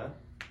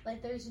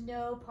like there's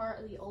no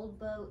part of the old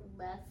boat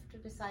left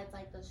besides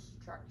like the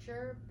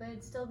structure, but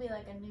it'd still be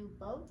like a new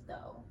boat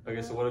though.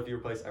 Okay, so what if you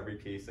replace every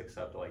piece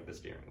except like the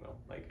steering wheel?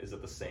 Like, is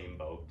it the same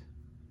boat?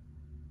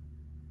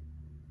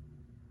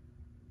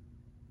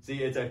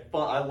 See, it's a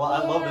fun. I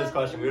love this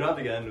question. We don't have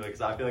to get into it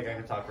because I feel like I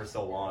could talk for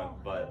so long,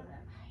 but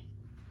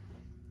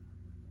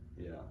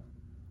yeah.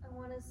 I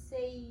want to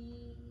say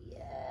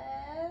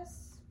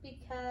yes,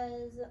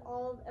 because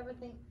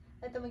everything,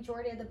 like the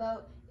majority of the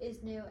boat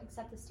is new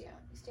except the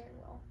steering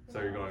wheel. So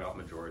you're going off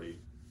majority?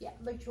 Yeah,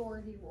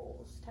 majority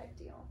rules type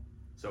deal.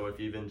 So if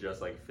even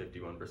just like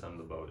 51% of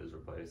the boat is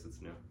replaced,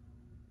 it's new?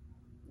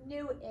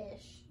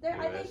 New-ish.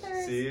 I think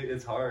there's... See,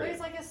 it's hard. There's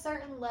like a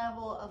certain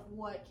level of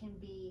what can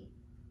be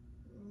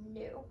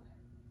new.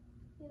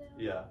 You know?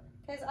 Yeah.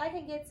 Because I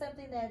can get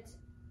something that's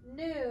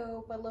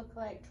new but look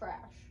like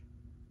trash.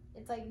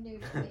 It's like new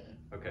to me.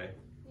 Okay.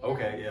 You know?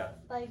 Okay, yeah.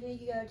 Like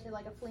you go to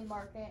like a flea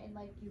market and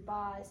like you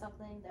buy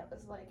something that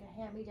was like a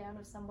hand-me-down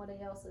of somebody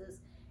else's.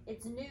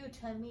 It's new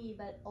to me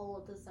but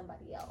old to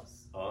somebody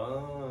else.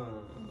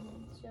 Oh.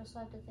 So you also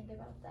have to think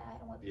about that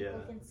and what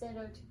people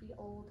consider to be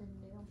old and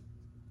new.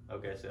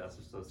 Okay, so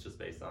that's just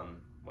based on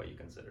what you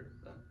consider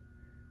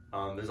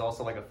then. There's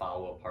also like a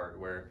follow-up part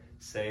where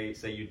say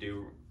you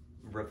do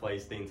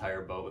replace the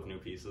entire boat with new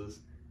pieces,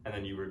 and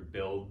then you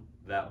rebuild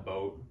that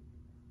boat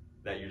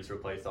that you just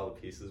replaced all the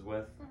pieces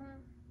with,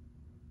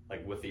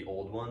 like with the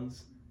old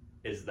ones.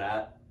 Is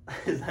that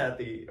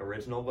the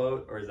original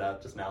boat, or is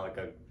that just now like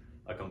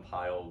a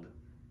compiled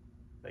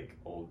like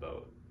old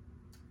boat?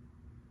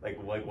 Like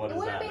what is that now? It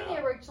wouldn't be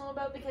the original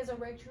boat because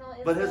original is.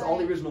 But it has all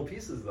the original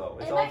pieces though.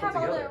 It's it all might put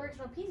have together. all the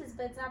original pieces,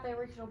 but it's not the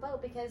original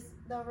boat because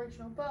the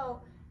original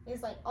boat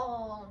is like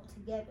all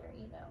together,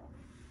 you know.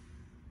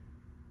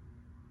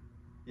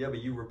 Yeah,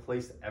 but you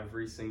replaced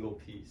every single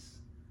piece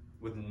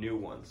with new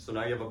ones, so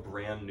now you have a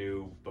brand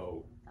new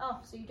boat. Oh,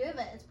 so you do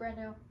admit it's brand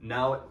new.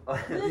 Now,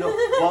 no,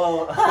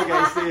 well,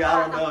 okay, see,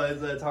 I don't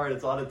know, it's hard,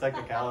 it's a lot of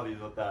technicalities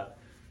with that.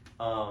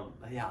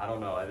 Yeah, I don't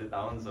know,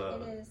 that one's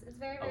It is, it's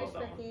very, very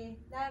tricky.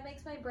 That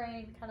makes my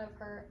brain kind of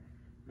hurt,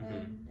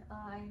 and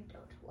I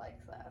don't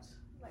like that.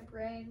 My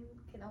brain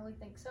can only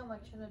think so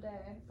much in a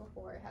day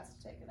before it has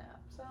to take a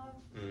nap, so.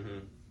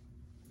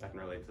 I can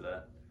relate to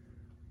that.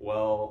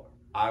 Well,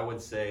 I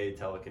would say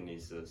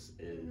telekinesis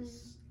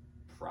is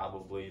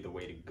probably the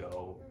way to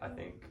go. I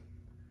think.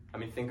 I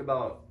mean, think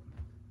about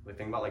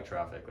like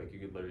traffic. Like you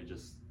could literally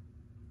just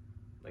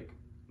like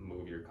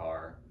move your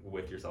car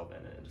with yourself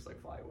in it and just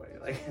like fly away.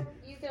 Like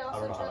you could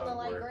also turn the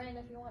light green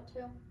if you want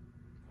to.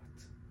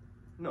 What?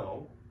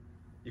 No,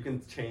 you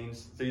can change.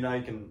 So now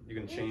you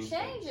can change.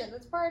 Change it.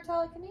 That's part of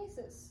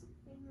telekinesis.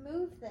 You can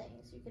move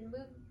things. You can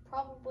move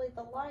probably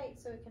the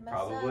light so it can mess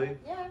up.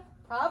 Yeah.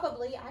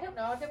 Probably. I don't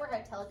know. I've never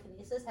had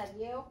telekinesis. Have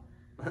you?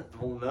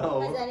 Well,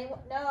 no. Has anyone?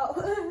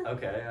 No.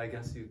 Okay, I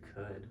guess you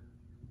could.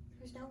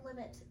 There's no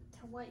limit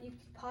to what you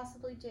could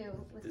possibly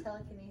do with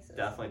telekinesis.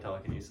 Definitely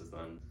telekinesis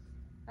then.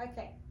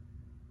 Okay.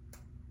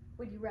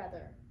 Would you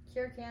rather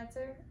Cure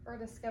cancer or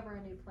discover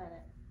a new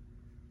planet?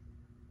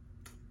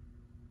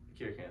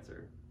 Cure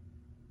cancer.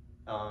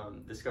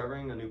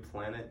 Discovering a new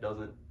planet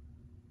doesn't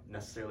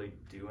necessarily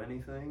do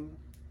anything.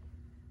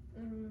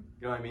 Mm-hmm. You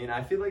know what I mean?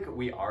 I feel like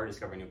we are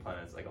discovering new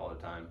planets like all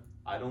the time.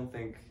 I don't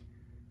think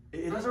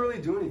it doesn't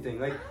really do anything.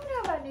 Like, I don't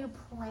know about new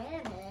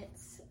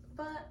planets,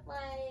 but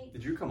like.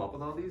 Did you come up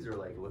with all these or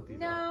like look these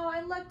up? No,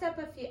 I looked up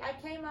a few. I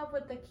came up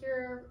with the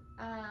cure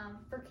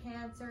for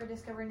cancer,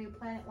 discover a new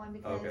planet one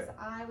because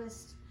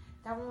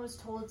that one was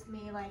told to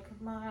me like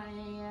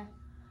my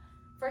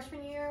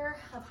freshman year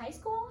of high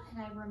school,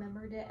 and I've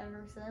remembered it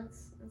ever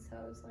since. And so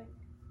I was like,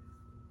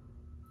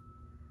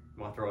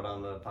 you want to throw it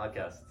on the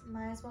podcast?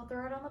 might as well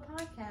throw it on the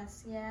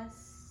podcast.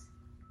 Yes,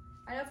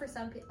 I know for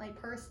some people, like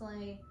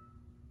personally,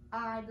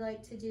 I'd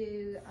like to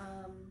do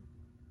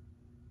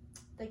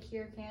the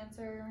cure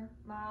cancer.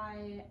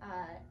 My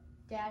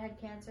dad had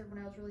cancer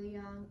when I was really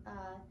young.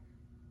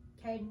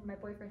 Caden, my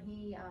boyfriend,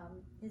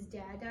 his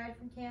dad died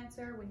from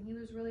cancer when he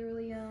was really,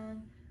 really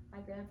young. My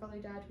grandfather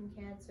died from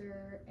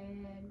cancer,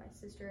 and my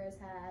sister has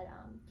had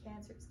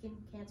skin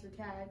cancer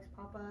tags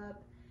pop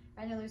up.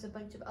 I know there's a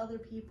bunch of other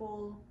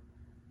people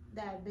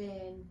that have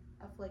been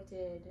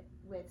afflicted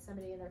with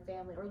somebody in their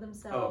family or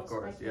themselves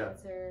by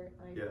cancer.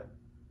 My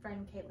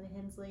friend Caitlin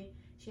Hensley,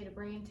 she had a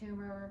brain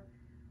tumor.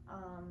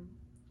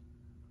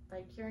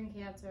 Like curing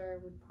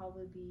cancer would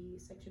probably be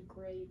such a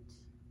great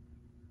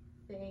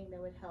thing that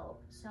would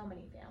help so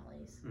many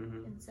families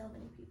and so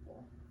many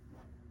people.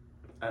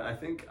 I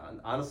think,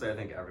 honestly, I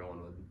think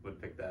everyone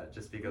would pick that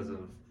just because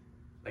of,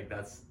 like,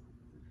 that's,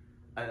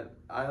 I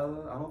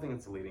don't think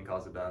it's the leading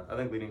cause of death. I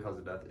think leading cause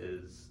of death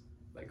is,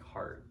 like,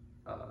 heart,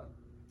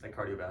 like,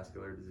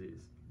 cardiovascular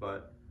disease.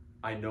 But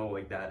I know,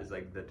 like, that is,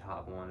 like, the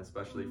top one,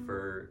 especially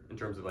in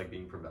terms of, like,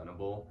 being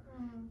preventable.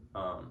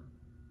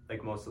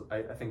 Like,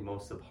 I think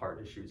most of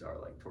heart issues are,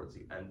 like, towards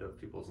the end of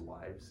people's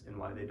lives and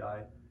why they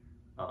die.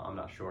 I'm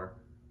not sure.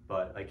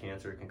 But like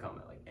cancer can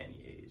come at like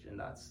any age, and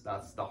that's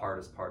the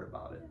hardest part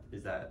about it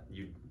is that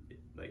you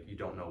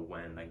don't know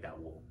when like that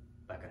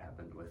could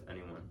happen with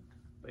anyone.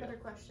 But, Another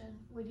question: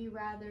 would you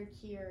rather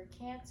cure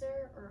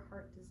cancer or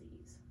heart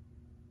disease?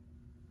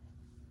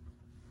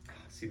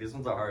 See, this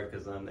one's hard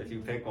because if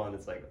you pick one,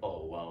 it's like,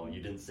 oh well,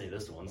 you didn't say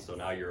this one, so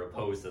now you're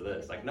opposed to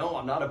this. Like, no,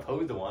 I'm not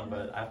opposed to one,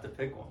 but I have to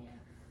pick one. Yeah.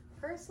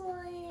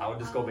 Personally, I would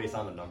just go based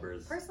on the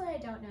numbers. Personally, I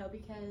don't know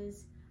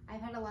because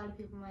I've had a lot of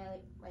people in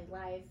my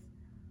life.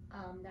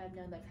 That I've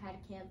known that have had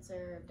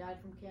cancer, have died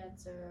from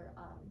cancer,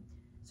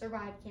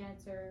 survived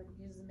cancer,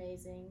 which is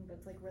amazing, but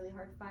it's like really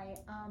hard to fight.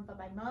 But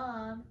my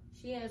mom,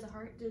 she has a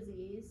heart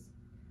disease,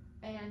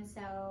 and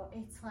so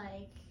it's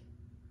like,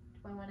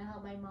 do I want to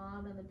help my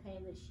mom and the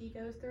pain that she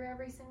goes through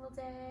every single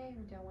day,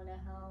 or do I want to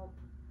help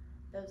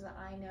those that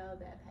I know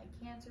that have had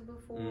cancer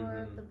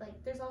before? But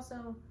like, there's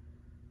also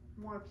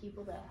more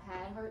people that have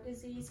had heart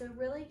disease, so it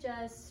really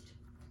just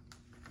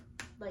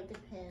like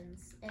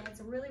depends, and it's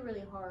a really,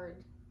 really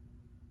hard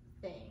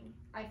thing.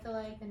 I feel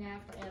like the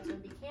natural answer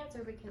would be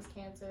cancer because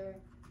cancer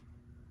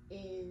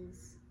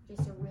is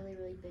just a really,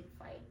 really big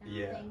fight. And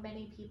I think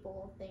many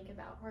people think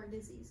about heart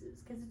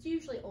diseases because it's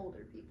usually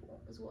older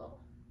people as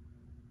well.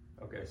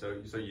 Okay, so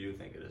you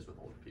think it is with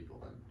older people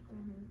then?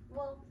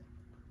 Well,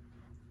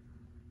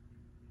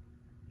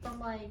 from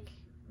like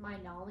my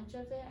knowledge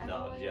of it,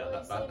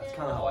 that's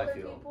kind of how I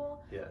feel.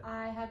 People. Yeah.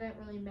 I haven't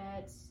really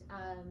met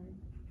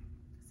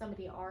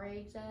somebody our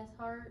age that has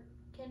heart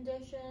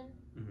condition.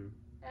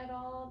 At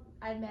all.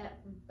 I met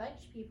a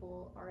bunch of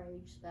people our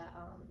age that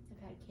have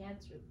had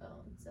cancer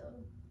though, so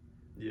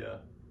yeah,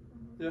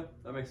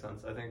 that makes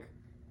sense. I think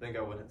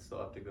I would still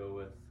have to go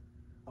with.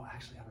 Oh,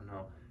 actually, I don't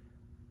know.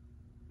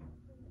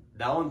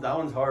 That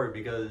one's hard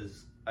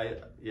because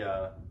it's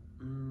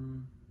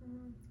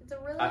a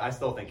really. I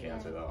still think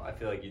cancer though. I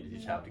feel like you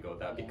just have to go with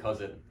that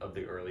because of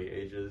the early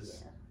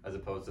ages as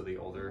opposed to the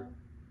older.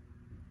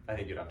 I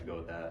think you'd have to go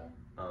with that.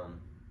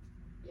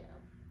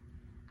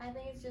 I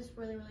think it's just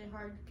really, really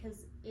hard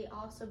because it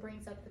also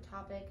brings up the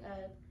topic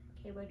of,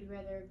 okay, would you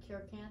rather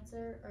cure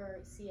cancer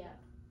or CF,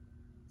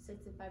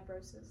 cystic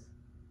fibrosis?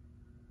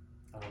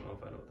 I don't know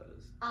if I know what that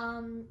is.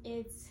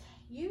 It's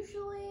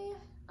usually,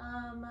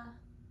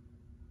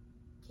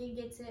 kid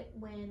gets it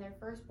when they're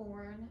first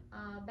born.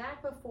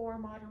 Back before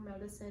modern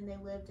medicine, they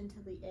lived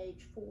until the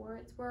age 4.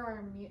 It's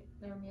where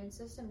their immune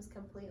system is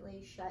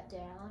completely shut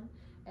down.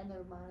 And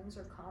their lungs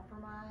are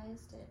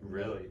compromised.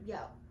 Really?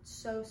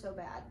 So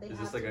bad. Is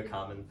this like a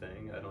common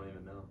thing? I don't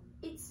even know.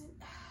 It's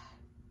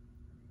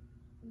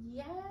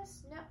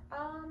yes, no.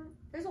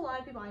 There's a lot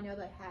of people I know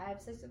that have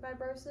cystic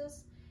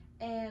fibrosis,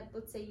 and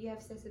let's say you have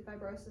cystic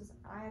fibrosis,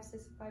 I have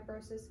cystic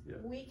fibrosis. Yeah.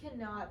 We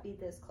cannot be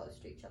this close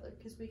to each other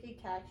because we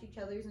could catch each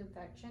other's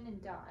infection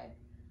and die.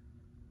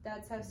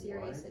 That's how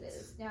serious it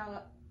is.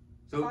 Now.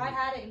 So if I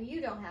had it and you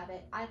don't have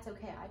it, it's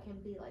okay. I can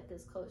be like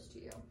this close to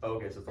you.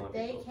 Okay, so it's not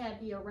they can't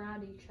be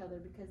around each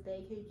other because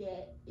they could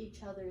get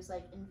each other's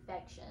like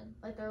infection.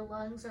 Like their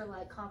lungs are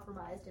like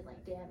compromised and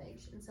like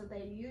damaged, and so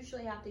they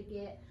usually have to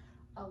get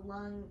a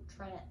lung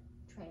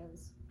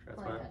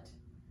transplant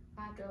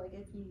after like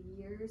a few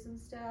years and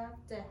stuff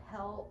to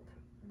help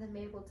them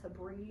able to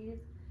breathe.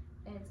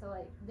 And so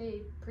like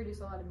they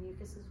produce a lot of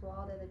mucus as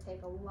well. They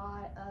take a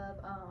lot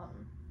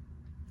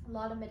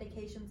of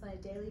medications on a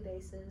daily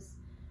basis.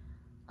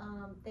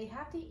 They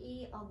have to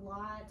eat a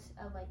lot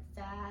of like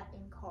fat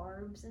and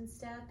carbs and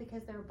stuff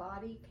because their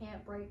body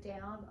can't break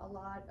down a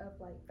lot of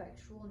like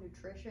vegetable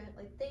nutrition,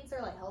 like things that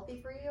are like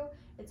healthy for you.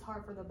 It's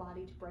hard for the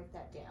body to break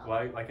that down.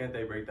 Why can't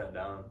they break that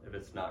down if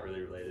it's not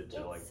really related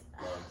to like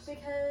lungs?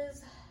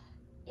 Because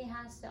it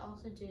has to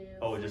also do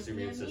just with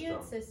the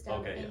immune system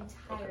okay,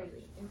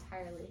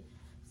 entirely.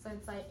 So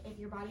it's like if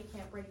your body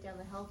can't break down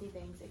the healthy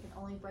things, it can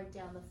only break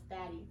down the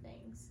fatty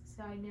things.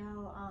 So I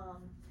know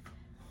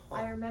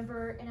I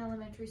remember in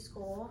elementary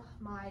school,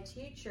 my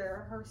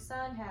teacher, her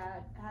son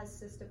has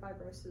cystic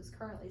fibrosis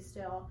currently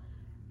still,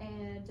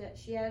 and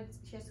she has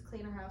to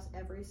clean her house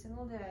every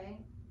single day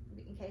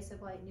in case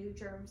of like new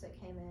germs that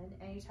came in.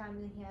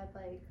 Anytime that he had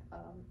like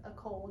a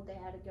cold, they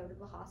had to go to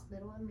the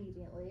hospital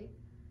immediately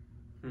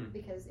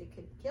because it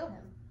could kill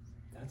him.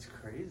 That's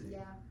crazy.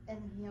 Yeah,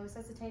 and he always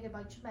has to take a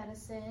bunch of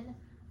medicine.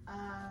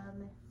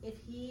 If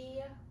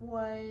he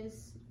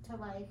was to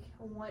like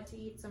want to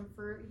eat some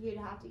fruit, he'd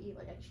have to eat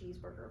like a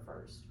cheeseburger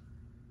first.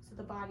 So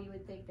the body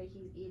would think that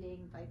he's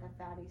eating like the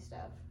fatty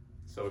stuff.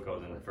 So it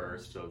goes in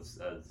first, so it's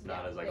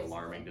not as like basically.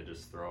 alarming to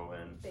just throw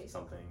in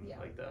something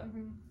like that.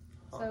 Mm-hmm.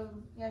 Huh. So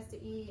he has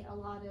to eat a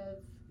lot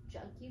of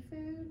junky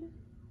food,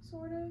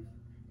 sort of.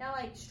 Not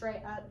like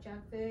straight up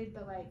junk food,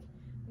 but like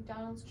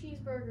McDonald's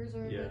cheeseburgers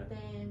are a good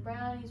thing.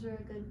 Brownies are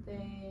a good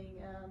thing.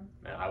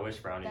 Man, I wish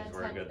brownies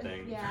were a good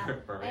thing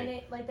for me. And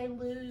it they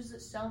lose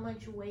so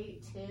much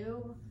weight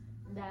too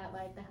that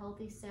like the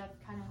healthy stuff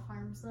kind of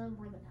harms them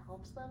more than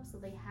helps them. So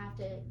they have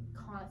to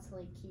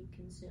constantly keep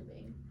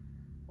consuming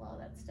all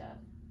that stuff.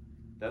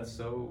 That's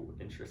so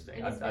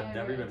interesting. I've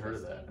never even heard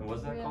of that. And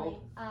what's that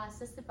called?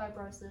 Cystic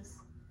fibrosis.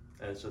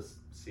 And it's just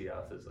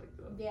CF is like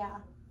the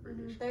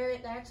Mm-hmm.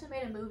 They actually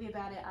made a movie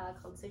about it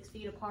called 6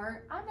 Feet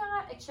Apart. I'm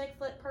not a chick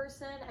flick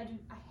person. I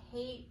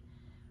hate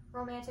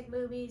romantic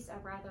movies.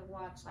 I'd rather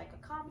watch like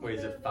a comedy movie. Wait,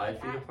 is it 5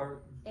 feet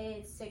apart?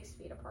 It's 6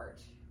 feet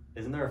apart.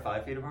 Isn't there a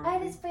 5 feet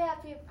apart? It is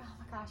 5 feet. Oh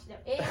my gosh, no.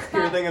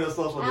 You're thinking of the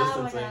social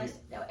distancing. Oh my gosh,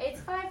 no.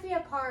 It's 5 feet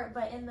apart,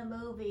 but in the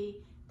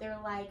movie, they're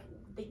like,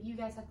 you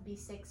guys have to be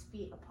 6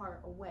 feet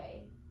apart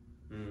away.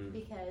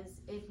 Because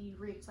if you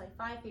reach like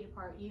 5 feet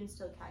apart, you can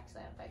still catch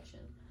that infection.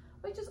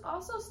 Which is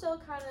also still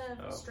kind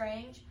of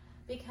strange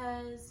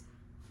because,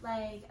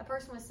 like, a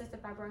person with cystic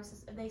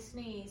fibrosis, if they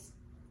sneeze,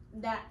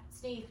 that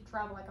sneeze can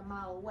travel like a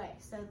mile away.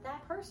 So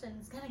that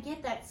person's going to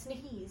get that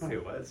sneeze.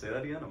 Wait, what? Say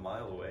that again? A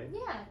mile away?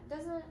 Yeah.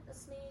 Doesn't a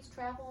sneeze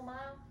travel a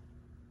mile?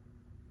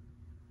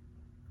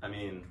 I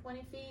mean...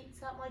 20 feet,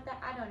 something like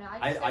that? I don't know.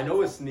 I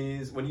know a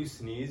sneeze, when you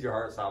sneeze, your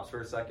heart stops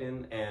for a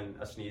second, and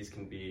a sneeze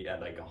can be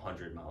at like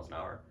 100 miles an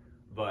hour.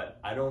 But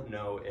I don't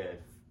know if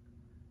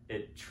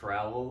it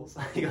travels,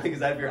 like is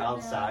that if you're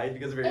outside?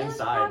 Because if you're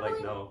inside, probably,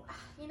 like no.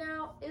 You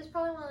know, it was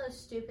probably one of those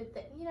stupid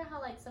things. You know how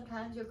like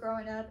sometimes you're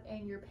growing up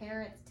and your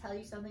parents tell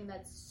you something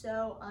that's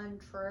so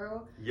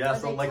untrue. Yeah,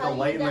 so like the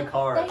light in the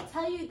car. They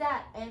tell you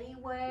that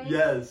anyway.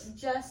 Yes.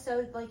 Just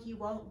so like you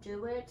won't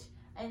do it.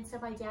 And so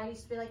my dad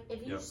used to be like,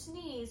 if you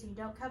sneeze and you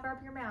don't cover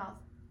up your mouth,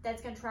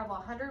 that's gonna travel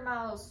 100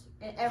 miles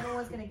and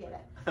everyone's gonna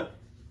get it.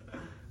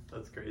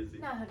 That's crazy.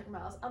 Not 100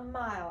 miles, a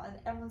mile, and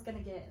everyone's gonna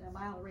get it in a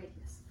mile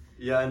radius.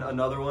 Yeah, and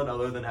another one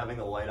other than having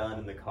the light on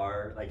in the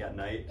car, like at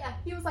night. Yeah,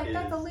 he was like,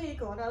 that's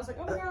illegal. And I was like,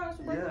 oh my gosh,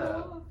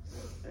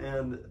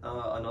 And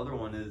another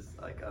one is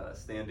like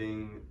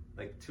standing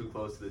like too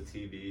close to the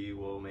TV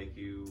will make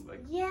you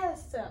like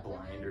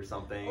blind or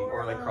something.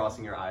 Or like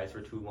crossing your eyes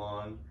for too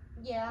long.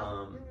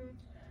 Yeah.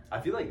 I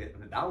feel like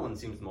that one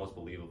seems the most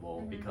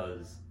believable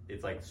because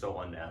it's like so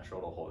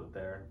unnatural to hold it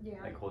there.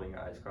 Yeah. Like holding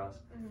your eyes crossed.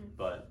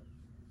 But,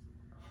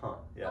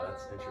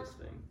 that's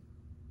interesting.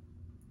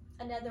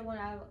 Another one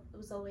I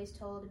was always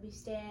told, if you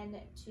stand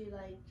to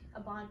like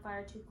a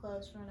bonfire too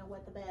close, you're gonna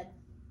wet the bed.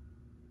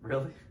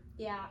 Really?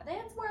 Yeah, I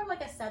think it's more of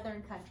like a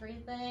southern country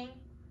thing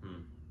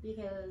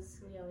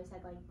because we always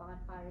had like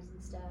bonfires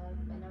and stuff,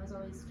 and I was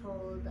always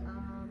told,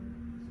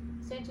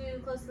 stand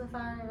too close to the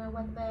fire, you're gonna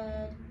wet the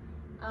bed.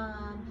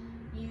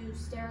 You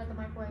stare at the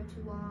microwave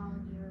too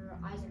long, your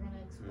eyes are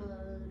gonna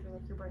explode, or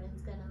like your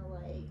brain's gonna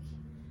like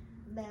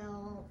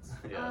melt.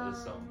 Yeah,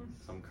 just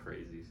some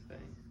crazy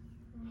thing.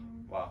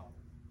 Wow.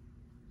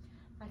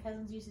 My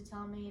cousins used to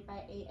tell me if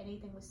I ate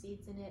anything with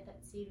seeds in it,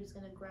 that seed was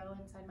going to grow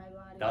inside my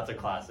body. That's a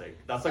classic.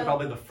 That's like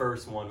probably the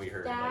first one we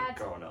heard like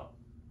growing up.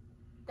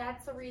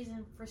 That's the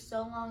reason for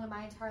so long in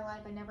my entire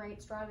life I never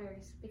ate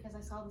strawberries, because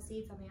I saw the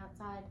seeds on the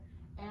outside.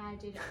 And I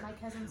did. My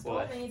cousins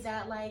told me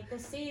that like the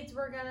seeds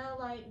were going to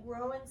like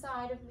grow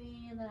inside of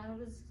me, and then I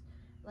was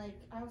like,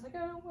 I don't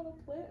want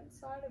to plant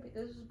inside of me.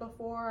 This was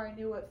before I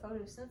knew what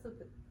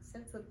photosynthesis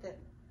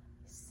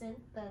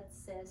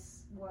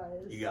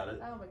was. You got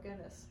it. Oh my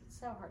goodness, it's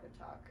so hard to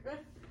talk.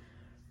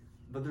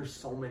 But there's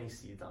so many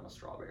seeds on a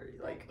strawberry.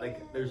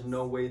 Like there's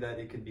no way that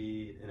it could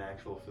be an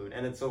actual food.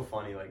 And it's so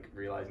funny like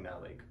realizing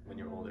that like when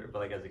you're older, but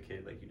like as a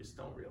kid like you just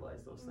don't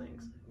realize those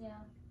things. Yeah.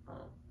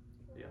 Huh.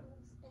 Yeah.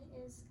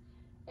 It is.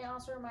 It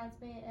also reminds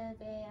me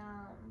of a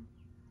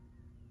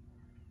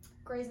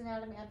Grey's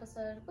Anatomy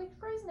episode, which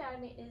Grey's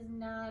Anatomy is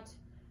not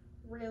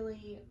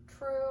really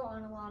true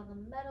on a lot of the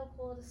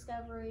medical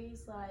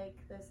discoveries. Like,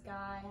 this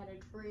guy had a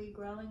tree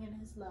growing in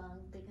his lung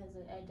because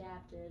it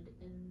adapted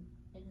in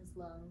his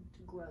lung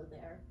to grow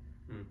there.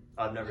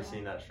 I've never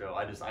seen that show.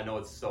 I know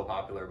it's so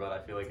popular, but I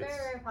feel like it's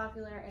very, very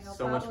popular. And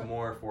so much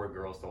more for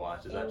girls to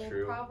watch. Is that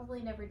true? It will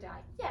probably never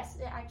die. Yes,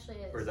 it actually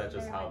is. Or is that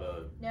just how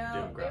the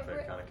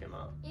demographic kind of came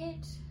out?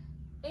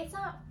 It's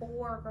not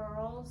for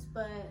girls,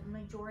 but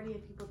majority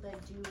of people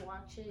that do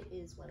watch it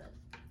is women.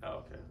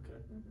 Oh, okay.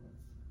 Mm-hmm.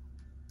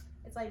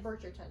 It's like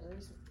Bridgerton.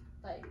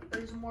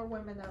 There's more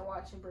women that are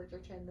watching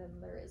Bridgerton than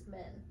there is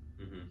men.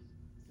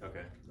 Mm-hmm.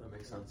 Okay, that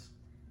makes sense.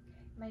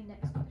 My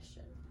next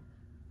question.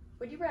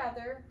 Would you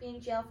rather be in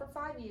jail for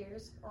 5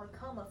 years or a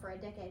coma for a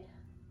decade?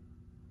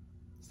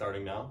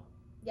 Starting now?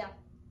 Yeah.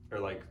 Or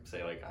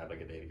say I have a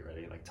day to get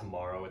ready. Like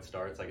tomorrow it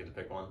starts, I get to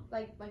pick one?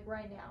 Like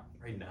right now.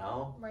 Right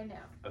now? Right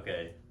now.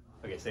 Okay,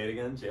 say it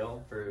again.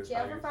 Jail for 5 years?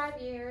 Jail for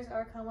 5 years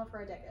or a coma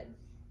for a decade?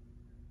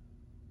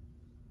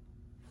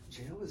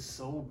 Jail is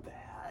so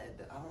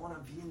bad. I don't want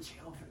to be in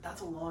jail for...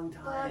 That's a long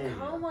time. But a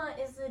coma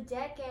is a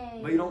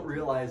decade. But you don't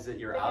realize that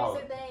you're out.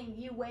 Here's the thing.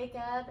 You wake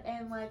up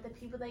and, the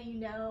people that you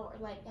know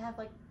are, have,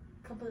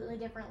 completely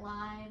different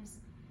lives.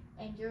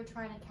 And you're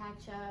trying to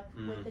catch up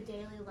with the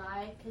daily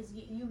life. Because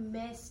you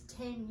missed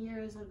 10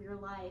 years of your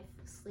life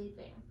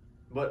sleeping.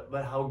 But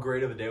how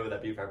great of a day would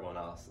that be for everyone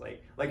else?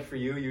 Like for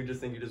you, you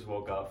just think you just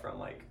woke up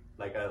from, an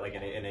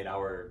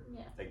 8-hour,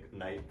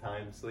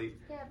 nighttime sleep.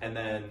 Yeah. And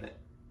then...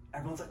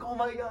 everyone's like, oh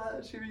my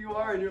gosh, here you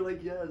are, and you're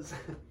like, yes.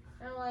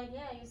 And I'm like,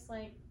 yeah, you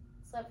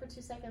slept for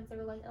 2 seconds. They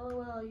were like,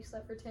 LOL, you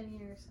slept for 10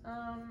 years.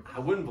 I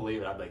wouldn't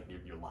believe it. I'd be like,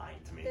 you're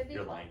lying to me.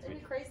 You're lying to me.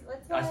 It'd be crazy.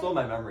 I still have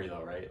my memory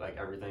though, right?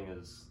 Everything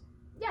is...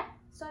 Yeah,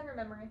 still have your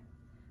memory.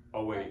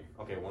 Oh wait,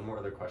 okay, one more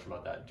other question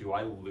about that. Do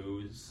I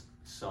lose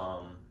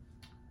some,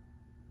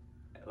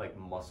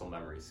 muscle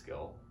memory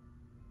skill?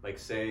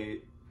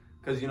 Say,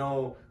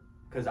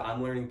 because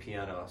I'm learning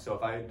piano, so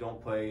if I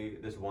don't play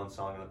this one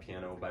song on the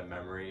piano by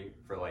memory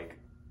for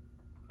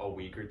a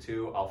week or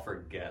two, I'll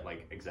forget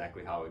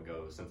exactly how it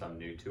goes since I'm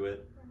new to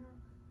it.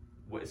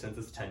 Mm-hmm. Since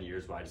it's 10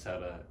 years, when I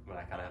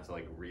kind of have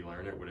to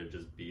relearn it, would it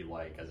just be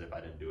as if I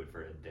didn't do it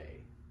for a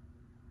day?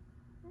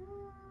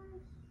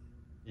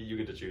 You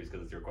get to choose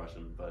because it's your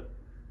question, but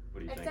what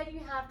do you think? Instead,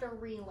 you have to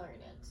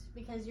relearn it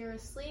because you're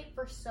asleep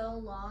for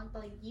so long,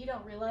 but you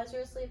don't realize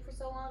you're asleep for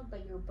so long,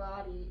 but your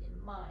body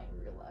and mind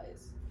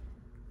realize.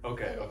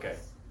 Okay,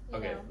 you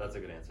know? That's a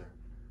good answer.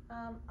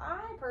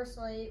 I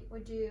personally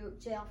would do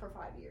jail for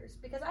 5 years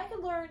because I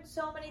could learn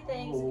so many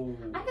things. Oh.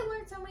 I could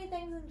learn so many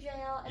things in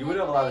jail. And you would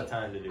have a lot of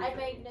time to do. I'd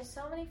make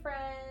so many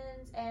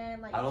friends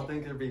and I don't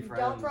think there'd be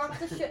friends.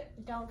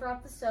 Don't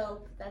drop the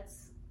soap.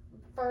 That's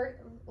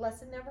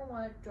lesson number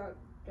 1.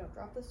 Don't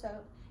drop the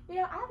soap.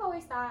 I've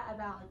always thought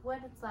about what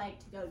it's like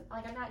to go.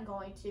 I'm not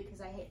going to because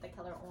I hate the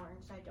color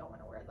orange. I don't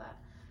want to wear that.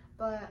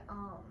 But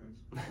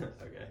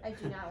okay. I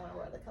do not want to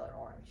wear the color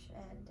orange,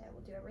 and I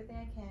will do everything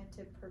I can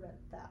to prevent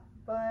that.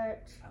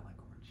 But I like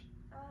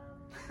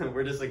orange.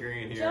 We're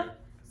disagreeing here.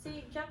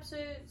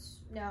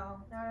 Jumpsuits.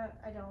 No,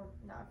 I don't.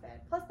 Not a fan.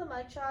 Plus, the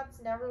mug shots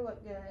never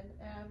look good,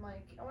 and I'm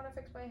like, I want to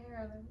fix my hair,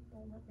 and then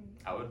won't let me.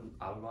 I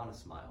would want to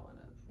smile in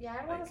it. Yeah,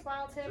 I want to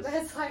smile too, but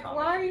it's like,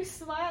 why are you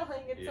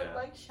smiling? It's a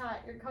mug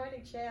shot. You're going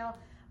to jail.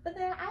 But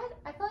then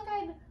I feel like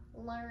I'd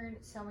learn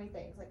so many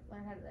things,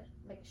 learn how to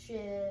make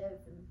shiv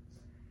and.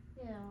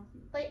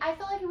 I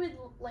feel like I would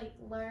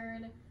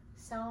learn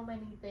so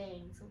many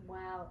things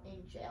while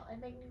in jail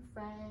and make new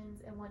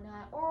friends and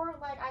whatnot, or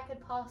I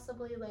could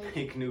possibly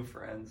make new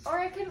friends, or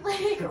I could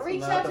it's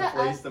reach not out the to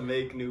place us. To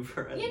make new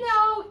friends.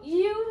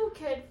 You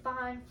could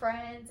find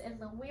friends in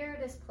the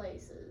weirdest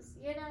places.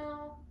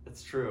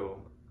 It's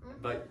true,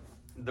 mm-hmm. But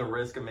the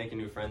risk of making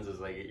new friends is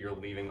you're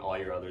leaving all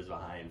your others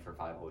behind for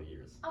 5 whole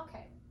years.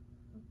 Okay,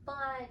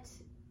 but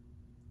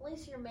at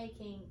least you're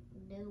making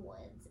new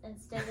ones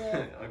instead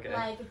of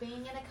okay.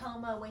 Being in a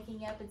coma,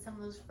 waking up and some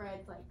of those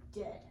friends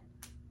dead.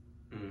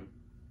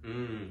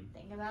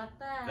 Think about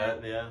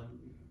that. Yeah.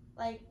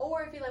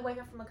 Or if you wake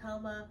up from a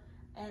coma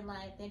and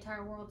the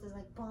entire world is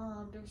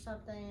bombed or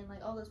something,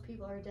 all those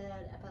people are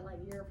dead, but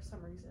you're for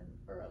some reason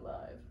are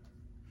alive.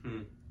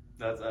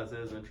 That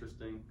is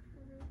interesting.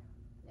 Mm-hmm.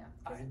 Yeah.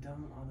 I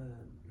don't want to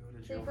go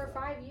to jail. See, for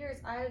 5 years,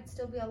 I would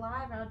still be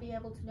alive and I'd be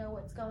able to know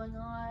what's going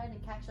on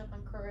and catch up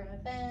on current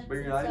events. But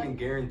you're not even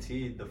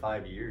guaranteed the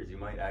 5 years. You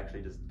might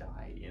actually just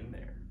die in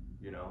there.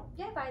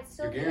 Yeah, but I'd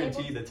still you're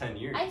guaranteed the 10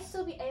 years. I'd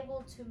still be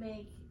able to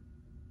make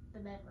the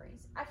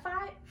memories. I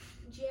fight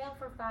jail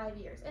for 5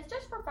 years. It's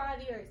just for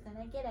 5 years. Then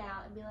I get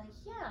out and be like,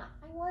 yeah,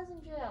 I was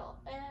in jail.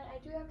 And I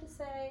do have to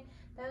say,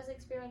 that was an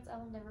experience I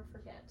will never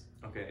forget.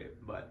 Okay,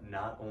 but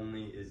not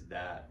only is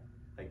that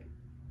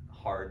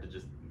hard to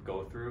just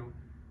go through,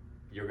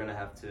 you're gonna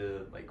have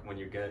to when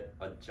you get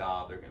a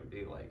job, they're gonna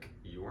be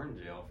you were in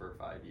jail for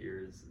 5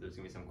 years. There's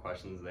gonna be some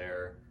questions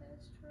there.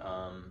 That's true.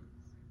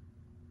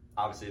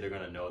 obviously they're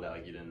gonna know that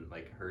like you didn't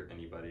like hurt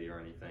anybody or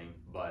anything,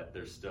 but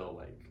there's still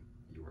like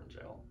you were in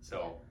jail.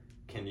 So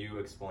can you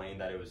explain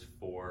that it was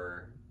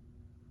for,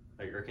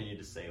 like, or can you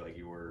just say like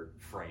you were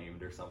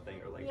framed or something,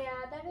 or like?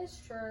 Yeah, that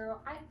is true.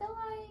 I feel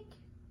like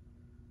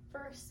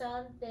for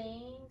some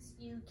things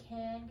you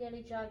can get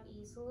a job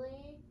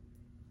easily.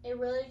 It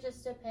really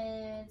just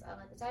depends on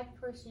like the type of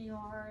person you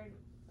are,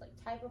 like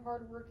type of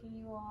hardworking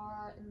you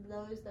are, and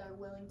those that are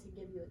willing to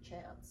give you a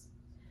chance.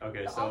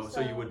 Okay, But so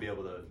also, you would be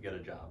able to get a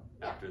job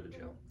Yeah. after the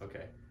jail.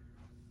 Okay.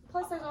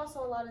 plus there's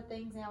also a lot of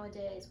things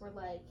nowadays where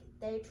like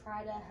they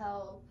try to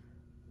help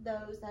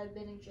those that have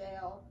been in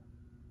jail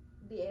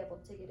be able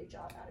to get a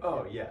job out of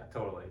Oh jail. yeah,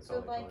 totally.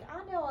 So like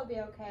I know I'll be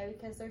okay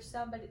because there's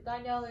somebody,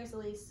 I know there's at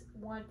least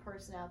one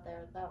person out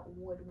there that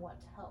would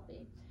want to help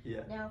me.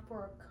 Yeah. Now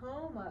for a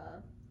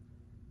coma,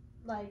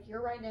 like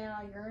you're right now,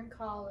 you're in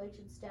college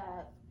and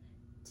stuff,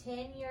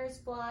 10 years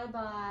fly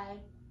by,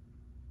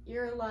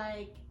 you're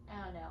like,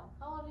 I don't know,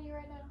 how old are you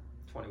right now?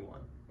 21.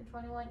 You're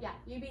 21? Yeah,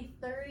 you'd be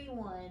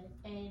 31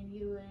 and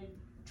you would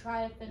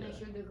try to finish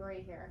your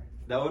degree here.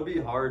 That would be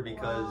hard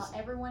because While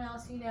everyone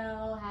else you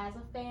know has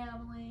a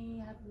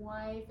family, have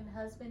wife and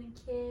husband and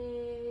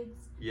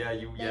kids.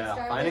 they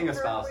started finding their a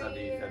spouse that'd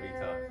be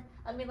career.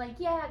 tough. I mean, like,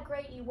 yeah,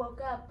 great, you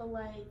woke up, but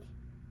like,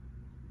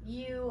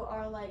 you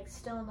are like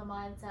still in the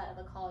mindset of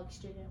a college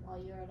student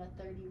while you're in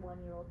a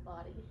 31-year-old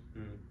body.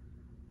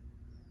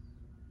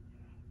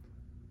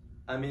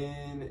 I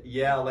mean,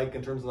 yeah, like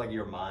in terms of like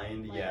your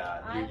mind,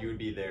 Like, you would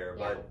be there.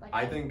 yeah, But like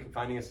I think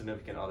finding a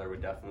significant other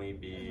would definitely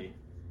be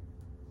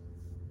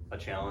a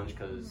challenge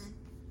because,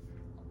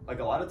 like,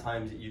 a lot of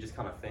times you just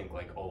kind of think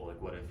like, oh,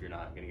 like what if you're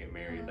not gonna get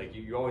married? Like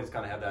you always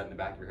kind of have that in the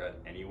back of your head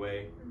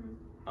anyway.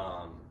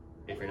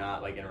 If you're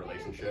not like in a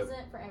relationship,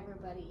 isn't for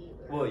everybody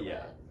either. well,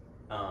 yeah.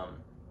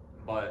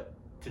 But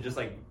to just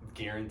like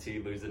guarantee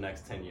lose the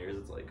next 10 years,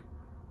 it's like,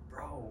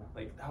 bro,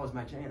 like that was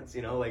my chance,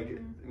 you know?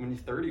 Like when you're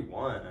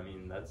 31, I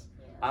mean, that's,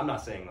 I'm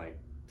not saying like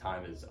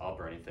time is up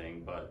or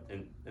anything, but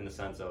in the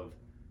sense of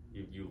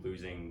you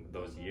losing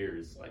those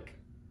years, like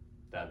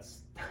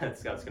that's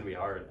gonna be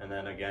hard. And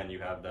then again, you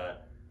have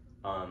that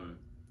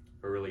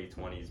early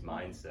 20s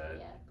mindset.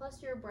 Yeah.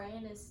 Plus, your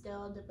brain is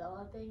still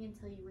developing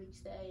until you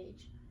reach the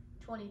age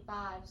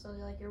 25. So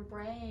like your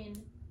brain.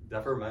 Is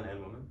that for men and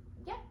women?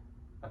 Yeah.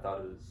 I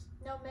thought it was.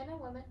 No, men and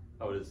women.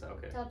 Oh, it is,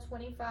 okay. Till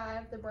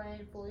 25, the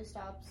brain fully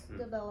stops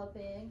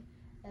developing,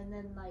 and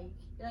then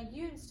like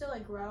you can still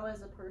like grow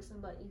as a person,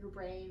 but your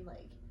brain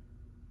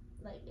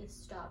like is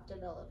stopped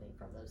developing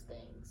from those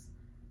things.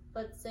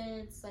 But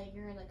since like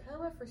you're in a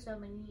coma for so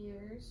many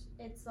years,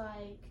 it's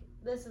like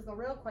this is the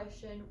real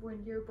question: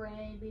 would your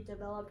brain be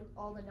developed with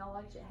all the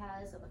knowledge it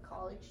has of a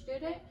college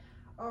student,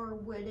 or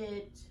would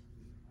it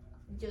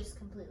just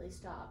completely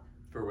stop?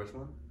 For which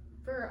one?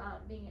 For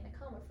being in a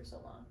coma for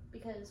so long,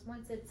 because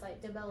once it's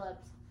like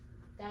developed,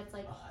 that's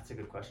like, oh, that's a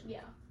good question.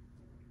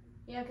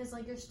 Yeah, because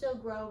like you're still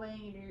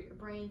growing and your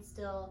brain's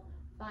still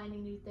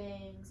finding new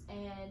things,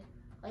 and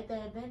like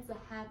the events that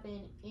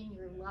happen in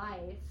your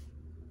life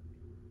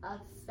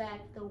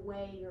affect the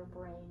way your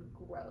brain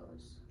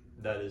grows.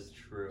 That is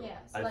true. Yeah,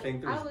 so I like,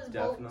 think there's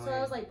definitely. So I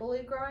was like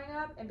bullied growing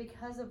up, and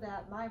because of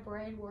that, my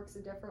brain works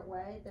a different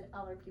way than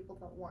other people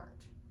that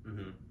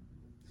weren't.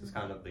 This is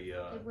kind of the.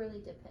 It really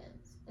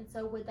depends. And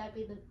so, would that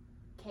be the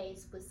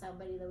case with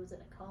somebody that was in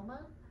a coma?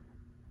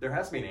 There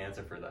has to be an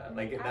answer for that.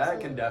 Like Absolutely. that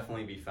can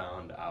definitely be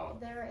found out.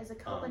 There is a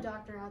coma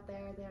doctor out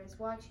there that is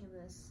watching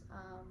this.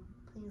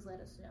 Please let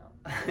us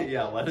know.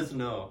 Yeah, let us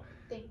know.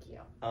 Thank you.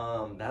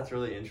 That's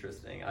really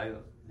interesting.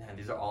 Man,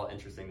 these are all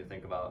interesting to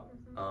think about.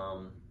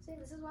 See,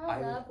 this is why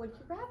I love would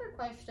you rather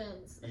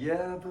questions.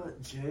 Yeah,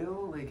 but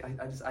jail, like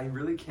I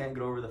really can't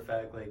get over the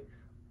fact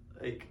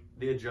like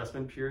the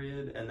adjustment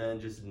period, and then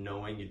just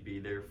knowing you'd be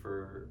there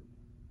for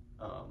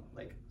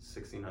like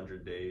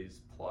 1,600 days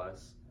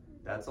plus.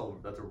 That's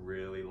a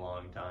really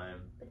long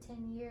time. But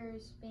 10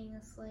 years being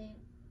asleep,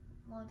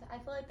 long time. I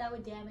feel like that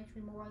would damage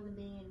me more than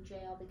being in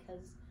jail,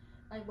 because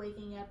like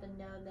waking up and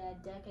know that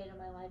a decade of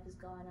my life is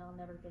gone, I'll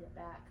never get it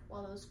back.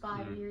 While those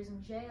 5 years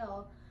in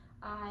jail,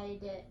 I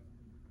did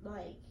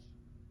like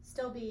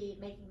still be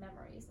making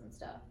memories and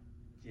stuff.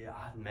 Yeah,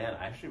 man,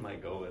 I actually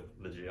might go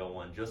with the jail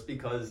one just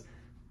because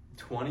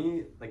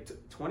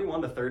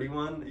 21 to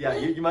 31. Yeah,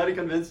 you might have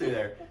convinced me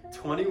there.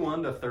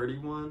 21 to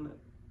 31.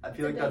 I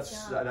feel like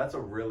that's a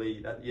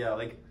really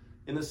like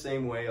in the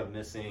same way of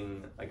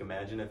missing, like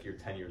imagine if you're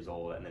 10 years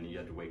old and then you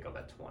had to wake up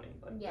at 20.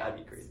 Like that'd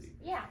be crazy.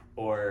 Yeah.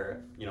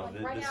 Or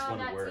like right this now I'm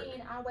wouldn't 19.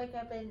 work. I wake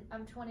up and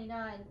I'm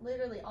 29.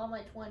 Literally all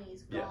my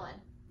 20s gone.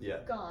 Yeah.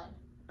 Gone.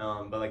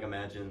 But like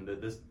imagine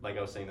that this, like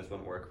I was saying, this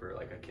wouldn't work for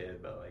like a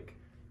kid, but like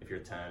if you're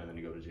 10 and then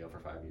you go to jail for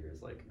 5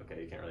 years, like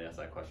okay, you can't really ask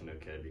that question to a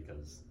kid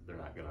because they're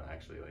not gonna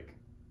actually like.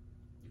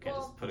 You can't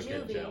just put a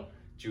kid in jail.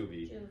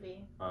 Juvie.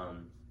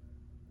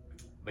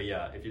 But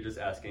yeah, if you're just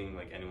asking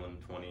like anyone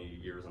 20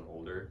 years and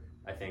older,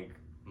 I think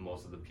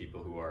most of the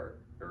people who are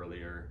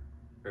earlier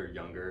or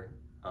younger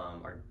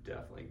are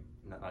definitely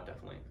not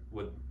definitely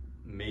would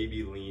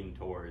maybe lean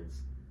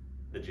towards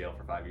the jail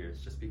for 5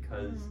 years, just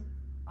because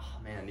Oh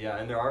man, yeah,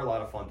 and there are a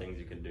lot of fun things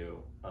you can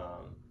do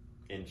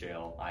in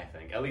jail, I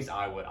think. At least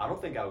I would. I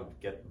don't think I would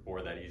get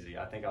bored that easy.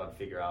 I think I would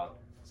figure out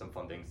some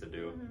fun things to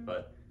do,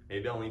 but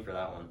maybe I'll lean for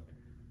that one.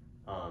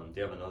 Do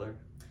you have another?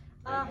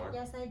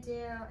 Yes, I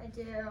do.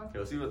 Okay,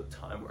 let's see what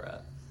time we're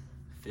at.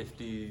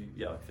 50,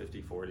 yeah,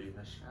 50,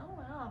 40-ish. Oh,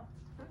 wow.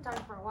 I've been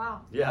talking for a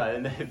while. Yeah,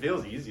 and it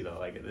feels easy though.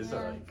 Like, this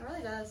Yeah, it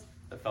really does.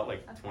 It felt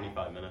like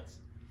 25 minutes.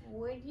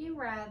 Would you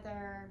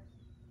rather...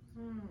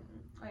 wait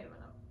a minute.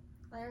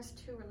 There's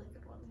two really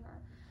good ones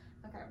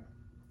here. Okay.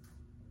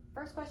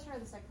 First question or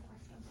the second question?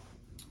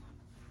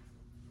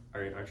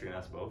 Aren't you gonna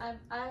ask both?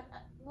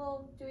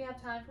 Well, do we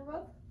have time for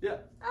both? Yeah.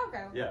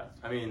 Okay. Yeah.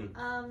 I mean,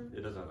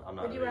 it doesn't. I'm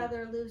not. Would you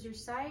rather lose your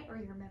sight or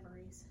your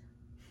memories?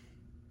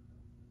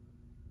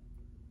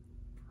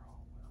 Bro,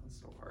 that's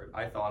so hard.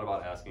 I thought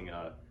about asking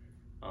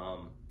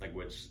like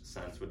which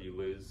sense would you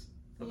lose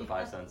of the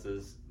five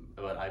senses,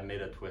 but I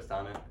made a twist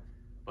on it.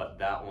 But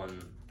that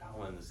one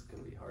is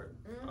gonna be hard.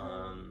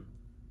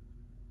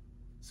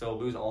 So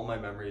lose all my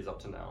memories up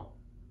to now,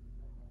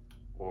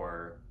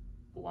 or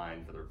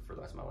blind for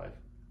the rest of my life.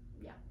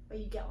 Yeah, but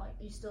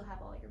you still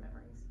have all your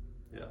memories.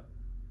 Yeah.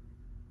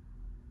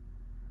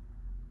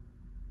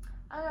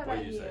 I don't know What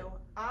about do you say?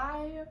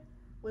 I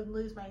would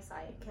lose my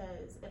sight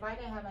because if I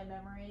didn't have my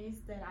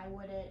memories, then I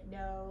wouldn't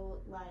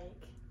know,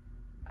 like,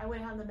 I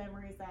wouldn't have the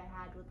memories that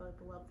I had with like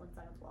the loved ones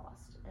I've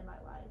lost in my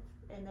life,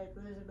 and that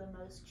those are the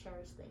most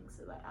cherished things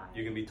that I.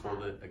 You can be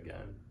told it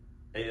again.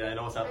 I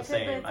know it's not the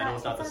Okay, same. I know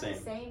it's not the same.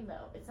 It's not the same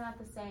though. It's not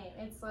the same.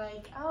 It's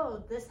like,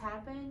 oh, this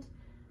happened,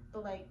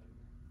 but like,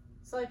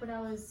 so like when I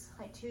was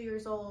like 2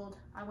 years old,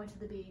 I went to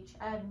the beach.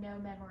 I have no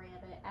memory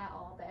of it at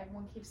all, but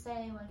everyone keeps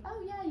saying like,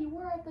 oh yeah, you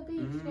were at the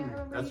beach. You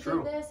remember that's you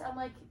true. did this? I'm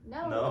like,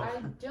 no.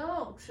 I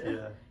don't.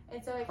 Yeah.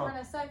 And so it kind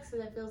of sucks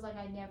because it feels like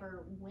I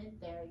never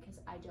went there because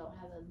I don't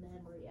have a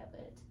memory of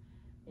it.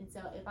 And so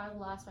if I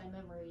lost my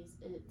memories,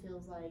 it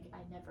feels like I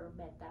never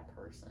met that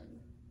person.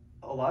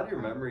 A lot of your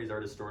memories are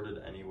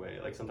distorted anyway.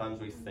 Like sometimes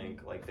we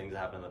think like things that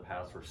happened in the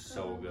past were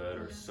so good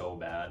or so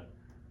bad.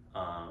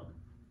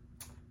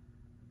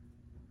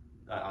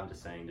 I'm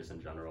just saying, just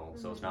in general.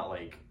 So it's not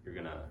like you're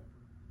gonna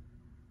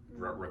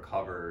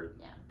recover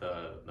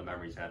the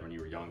memories you had when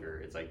you were younger.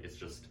 It's like it's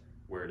just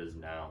where it is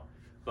now.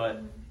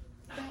 But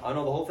I don't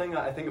know. The whole thing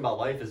I think about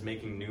life is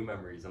making new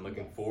memories and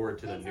looking forward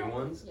to the new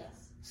ones.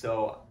 Yes.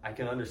 So I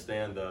can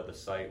understand the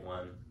sight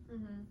one,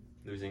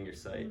 losing your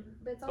sight.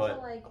 But it's also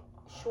like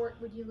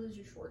would you lose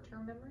your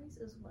short-term memories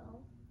as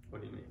well?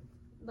 What do you mean?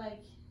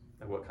 Like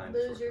what kind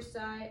lose of your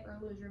sight or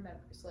lose your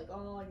memories? Like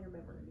all your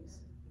memories.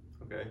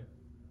 Okay.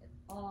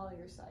 All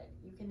your sight.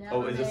 You can never.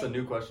 Oh, is this a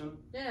new question?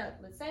 No,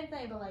 the same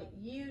thing, but like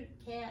you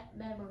can't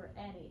remember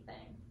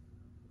anything.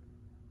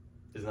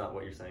 Isn't that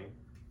what you're saying?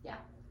 Yeah.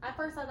 At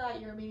first I thought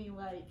you were meaning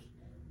like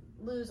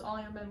lose all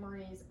your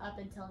memories up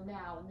until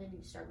now and then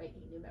you start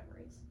making new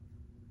memories.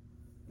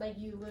 Like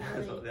you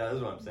literally. Yeah,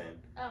 that's what I'm saying.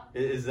 Oh.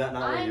 Is that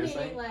not what you're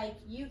saying? Like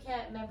you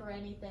can't remember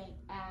anything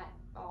at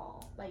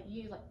all. Like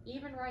you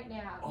even right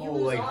now. Oh, you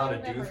lose like all how your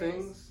to do memories.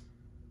 things?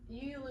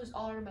 You lose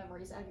all your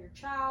memories of your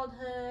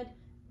childhood,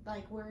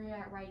 like where you're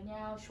at right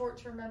now,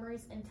 short-term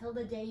memories until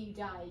the day you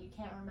die. You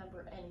can't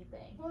remember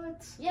anything.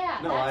 What? Yeah.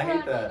 No, I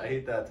hate that. I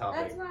hate that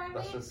topic. That's what I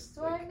mean. That's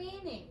what I'm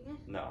meaning.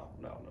 No.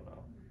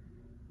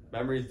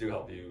 Memories do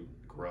help you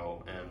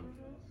grow and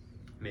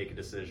make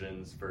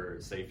decisions for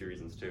safety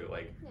reasons too.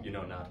 Like you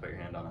know not to put your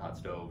hand on a hot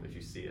stove if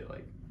you see it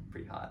like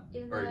pretty hot,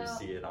 you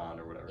see it on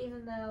or whatever.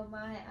 Even though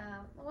my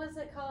what was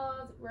it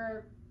called?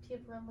 Where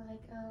people are like,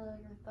 oh,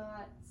 your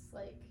thoughts,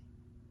 like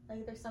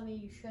there's something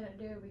you shouldn't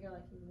do, but you're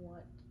like you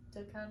want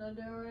to kind of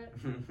do it.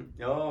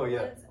 Oh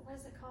yeah. What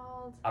is it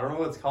called? I don't know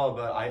what it's called,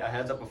 but I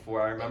had that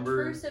before. I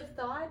remember. Intrusive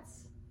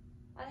thoughts.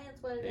 I think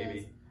that's what it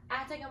is.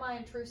 Acting on my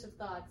intrusive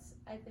thoughts.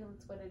 I think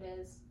that's what it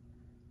is.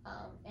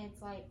 And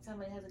it's like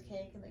somebody has a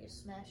cake and they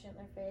just smash it in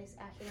their face,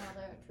 acting on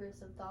their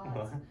intrusive thoughts.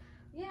 What?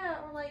 Yeah,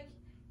 or like,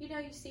 you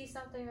see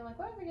something, you're like,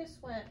 what if I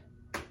just went?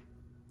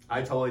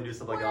 I totally do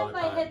stuff like that all the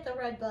time. What if I hit the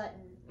red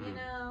button? You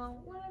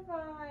know, what if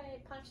I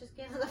punch this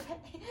kid in the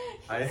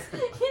face?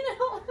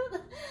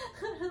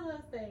 One of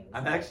those things.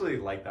 I'm actually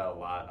like that a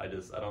lot. I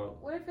don't.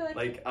 What if you're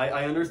like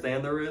I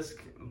understand the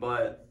risk,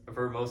 but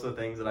for most of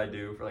the things that I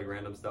do for like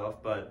random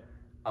stuff, but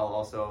I'll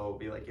also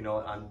be like,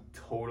 I'm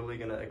totally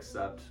gonna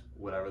accept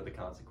whatever the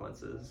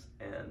consequences,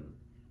 and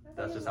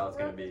that's just how it's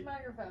gonna be.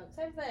 Microphone,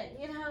 same thing,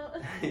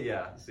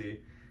 Yeah. See,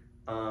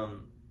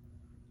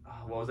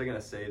 what was I gonna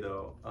say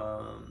though?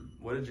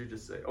 What did you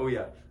just say? Oh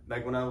yeah,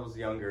 back when I was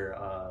younger,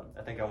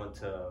 I think I went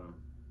to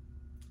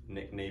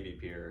Navy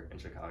Pier in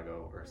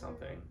Chicago or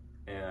something,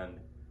 and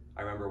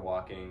I remember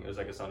walking. It was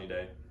like a sunny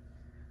day,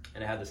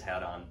 and I had this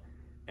hat on,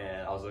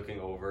 and I was looking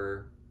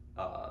over,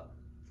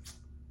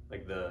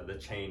 like the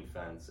chain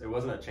fence. It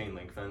wasn't a chain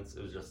link fence.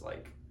 It was just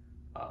like,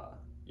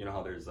 you know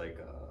how there's like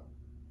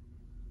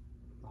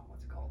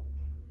what's it called?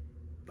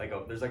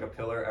 There's like a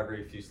pillar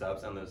every few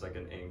steps, and there's like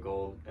an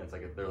angle, and it's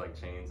like they're like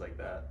chains like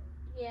that.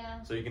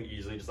 Yeah. So you can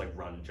easily just like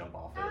run and jump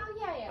off it. Oh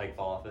yeah. Like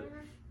fall off it.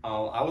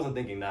 I wasn't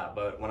thinking that,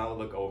 but when I would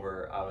look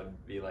over, I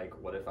would be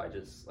like, what if I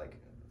just like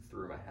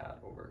threw my hat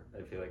over.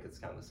 I feel like it's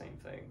kind of the same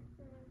thing.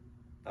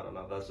 Mm-hmm. I don't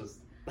know. That's just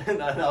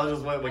that was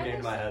just what came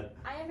to my head.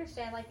 I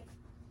understand. Like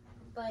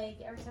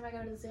every time I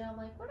go to the zoo, I'm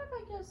like, what if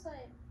I just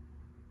like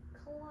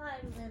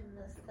climbed in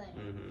this thing?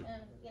 Mm-hmm.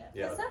 And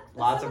yeah,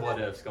 lots of what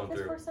ifs going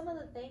through. For some of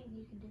the things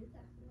you can do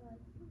that. Like,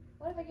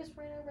 what if I just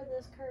ran over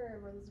this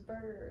curve or this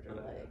bird? Or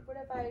like, what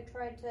if I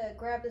tried to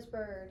grab this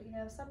bird?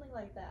 Something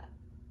like that.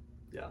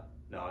 Yeah.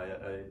 No,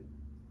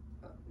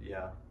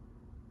 yeah.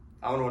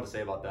 I don't know what to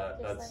say about that.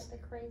 Just That's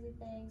like the crazy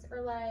things,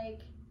 or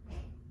like I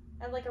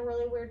had like a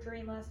really weird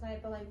dream last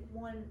night. But like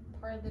one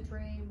part of the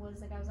dream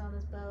was like I was on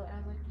this boat, and I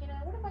was like,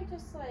 what if I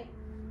just like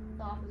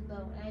fell off this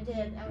boat? And I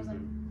did. And I was like,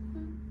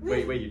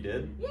 wait, you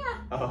did?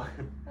 Yeah. Oh.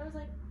 I was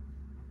like,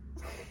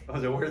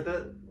 was it worth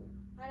it?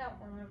 I don't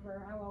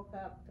remember. I woke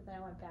up, but then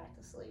I went back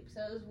to sleep. So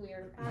it was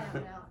weird. I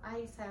don't know. I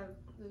used to have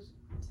those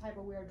type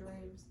of weird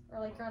dreams, or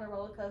like you're on a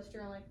roller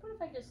coaster, and like, what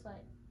if I just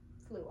like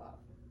flew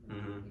off?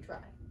 Mm-hmm. You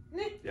try.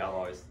 Yeah, I'm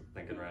always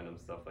thinking random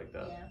stuff like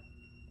that. Yeah.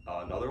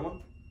 Another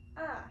one?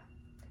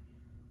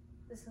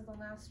 This is the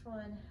last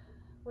one.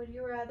 Would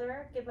you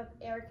rather give up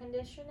air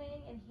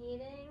conditioning and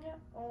heating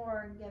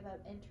or give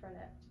up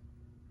internet?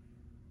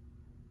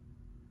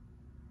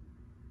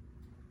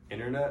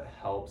 Internet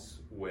helps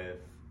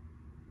with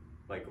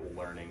like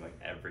learning like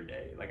every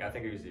day. Like I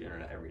think I use the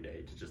internet every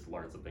day to just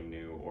learn something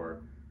new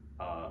or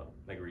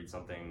like read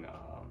something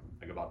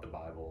like about the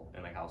Bible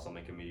and like how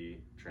something can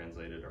be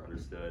translated or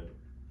understood.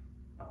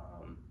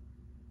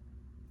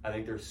 I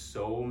think there's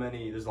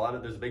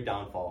a big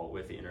downfall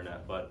with the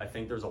internet, but I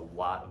think there's a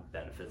lot of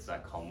benefits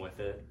that come with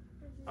it.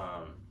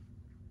 I'd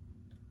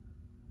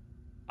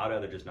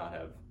rather just not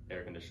have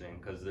air conditioning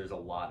because there's a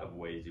lot of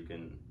ways you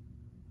can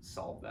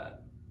solve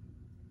that.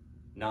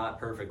 Not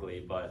perfectly,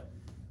 but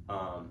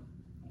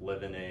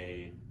live in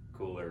a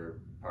cooler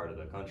part of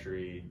the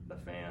country, the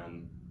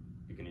fan,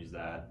 you can use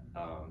that.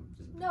 No,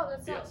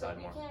 that's be not. outside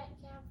You more. can't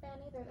have fan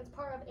either. It's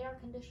part of air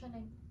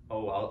conditioning.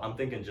 Oh, I'm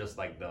thinking just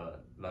like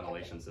the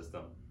ventilation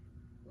system.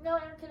 No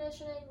air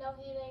conditioning, no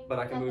heating. But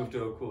I can move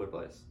nothing. to a cooler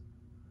place.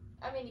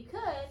 I mean, you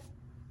could,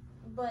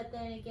 but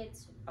then it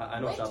gets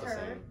I know it's not the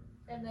winter, same.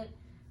 and then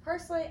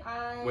personally,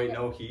 Wait,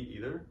 no heat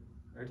either?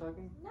 Are you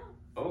talking? No.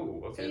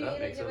 Oh, okay, So you that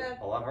either makes it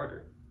a lot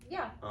harder.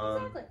 Yeah,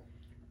 exactly.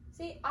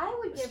 See, I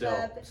would give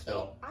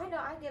Still. I know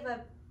I give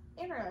up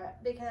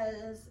internet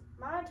because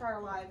my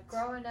entire life,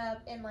 growing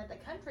up in like the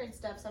country and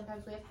stuff,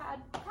 sometimes we have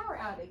had power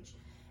outage.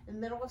 In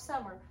the middle of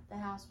summer, the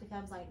house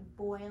becomes like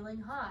boiling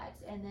hot,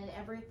 and then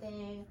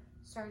everything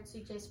starts to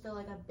just feel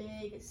like a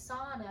big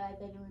sauna.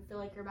 Then you feel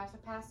like you're about to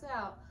pass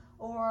out.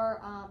 Or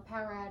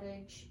power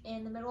outage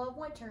in the middle of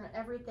winter,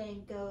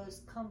 everything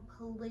goes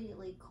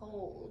completely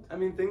cold. I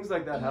mean, things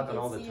like that and happen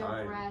you all can the see time.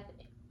 your breath,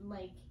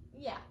 like,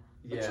 yeah.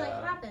 Yeah. Which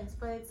like happens,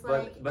 but it's but,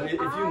 like. But if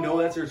you know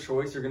that's your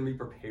choice, you're gonna be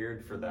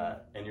prepared for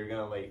that, and you're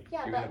gonna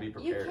you're gonna be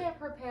prepared. You can't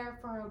prepare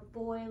for a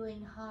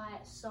boiling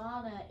hot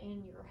sauna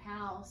in your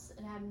house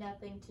and have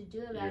nothing to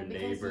do about it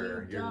because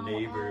your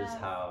neighbor's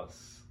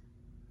house.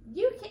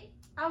 You can.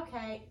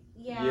 Okay.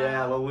 Yeah.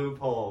 Yeah, the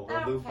loophole.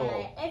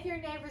 Okay. If your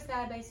neighbor's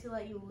gotta basically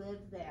let you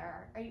live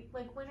there, are you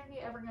like when are you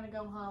ever gonna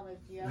go home if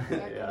you have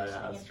air yeah,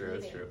 conditioning that's true. and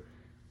That's heating?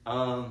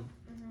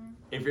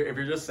 true. If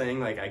you're just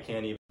saying like I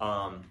can't even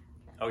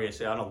okay,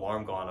 so I had an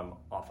alarm go on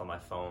off on my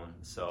phone,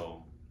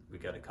 so we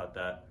gotta cut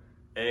that.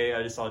 Hey,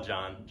 I just saw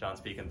John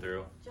speaking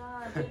through.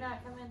 John, do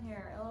not come in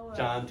here. LOL.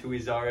 John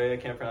Tuizare, I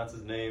can't pronounce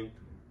his name.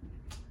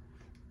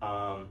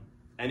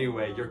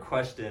 Anyway, your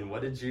question.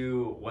 What did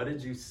you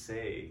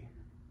say?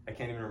 I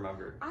can't even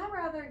remember. I'd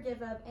rather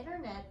give up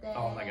internet than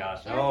Oh my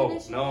gosh, air no.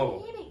 conditioning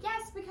and heating.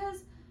 Yes,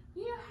 because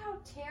you know how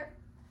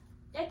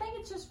I think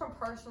it's just from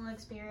personal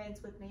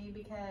experience with me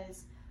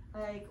because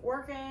like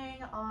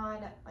working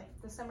on like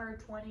the summer of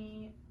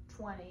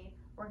 2020,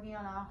 working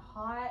on a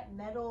hot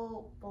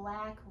metal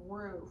black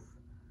roof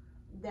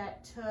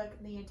that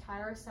took the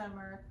entire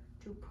summer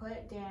to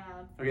put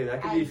down. Okay,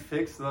 that could be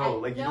fixed though.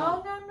 Like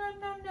no.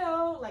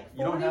 Like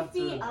 40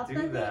 feet up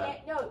in the air.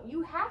 No,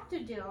 you have to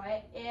do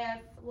it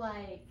if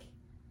like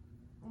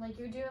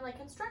you're doing like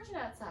construction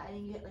outside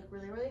and you get like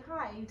really, really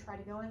hot and you try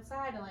to go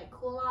inside and like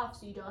cool off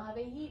so you don't have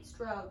a heat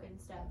stroke and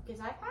stuff.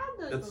 Because I've had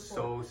those That's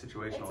before. so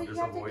situational. Like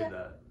Just avoid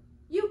that.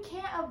 You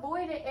can't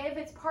avoid it if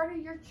it's part of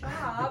your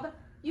job.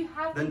 You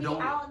have to be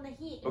out in the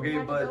heat. And you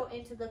have to go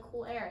into the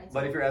cool air. And so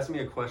but if you're asking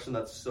me a question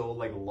that's so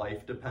like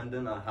life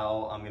dependent on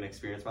how I'm gonna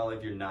experience my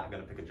life, you're not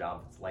gonna pick a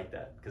job that's like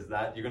that because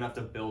you're gonna have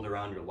to build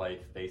around your life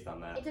based on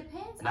that. It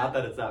depends. Not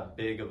that it's that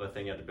big of a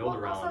thing you have to build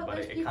around, also, but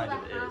it kind of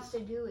is. People that have to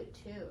do it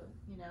too,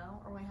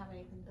 or we haven't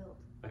even built.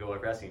 Okay, well,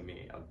 if you're asking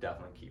me, I would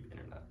definitely keep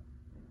internet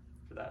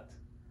for that.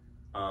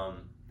 I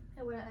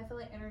feel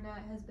like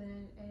internet has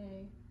been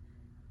a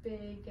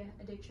big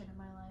addiction in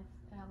my life.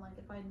 And I'm like,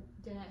 if I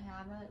didn't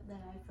have it, then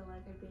I feel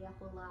like I'd be a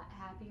whole lot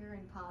happier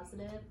and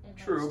positive and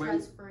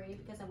stress-free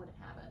because I wouldn't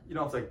have it. You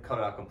don't have to cut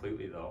it out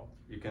completely, though.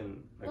 You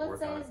can work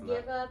on it from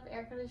give up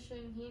air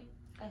conditioning, heat.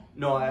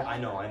 No, I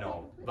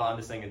know. But I'm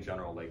just saying in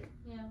general, yeah.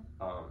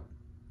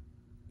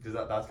 Because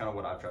that's kind of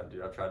what I've tried to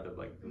do. I've tried to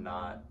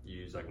not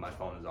use my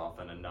phone as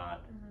often and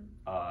not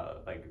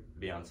like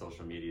be on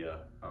social media,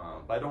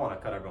 but I don't want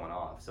to cut everyone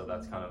off. So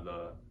that's kind of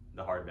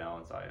the hard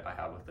balance I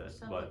have with it.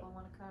 Some but people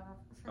want to cut off.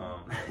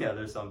 yeah,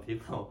 there's some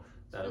people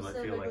that might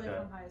feel like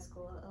that. From high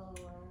school.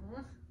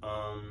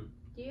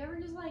 Do you ever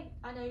just like?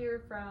 I know you're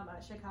from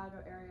Chicago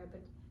area,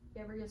 but do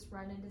you ever just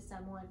run into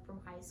someone from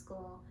high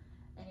school,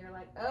 and you're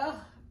like, ugh,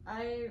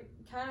 I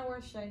kind of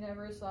wish I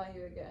never saw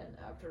you again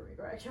after we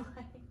graduate?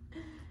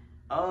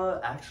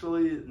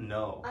 Actually,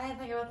 no. I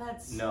think about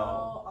that so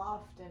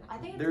often. I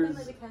think it's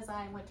mainly because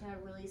I went to a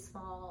really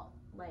small,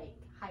 like,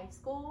 high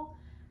school,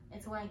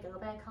 and so when I go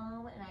back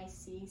home and I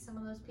see some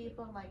of those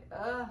people, I'm like,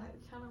 ugh,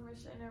 I kind of wish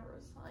I never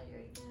saw you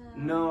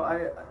again. No,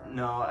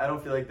 I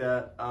don't feel like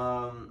that.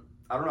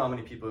 I don't know how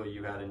many people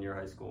you had in your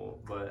high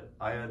school, but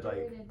I had like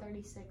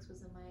 136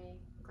 was in my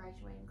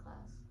graduating class.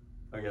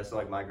 Okay, so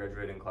like my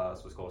graduating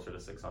class was closer to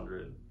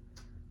 600.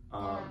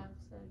 Yeah,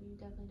 so you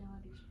definitely don't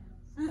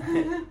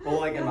understand. Well,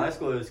 like in my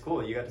school, it was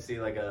cool. You got to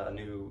see like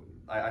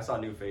I saw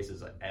new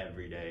faces like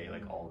every day,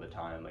 like all the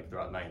time, like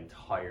throughout my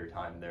entire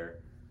time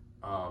there.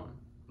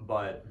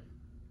 But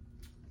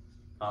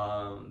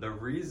the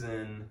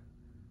reason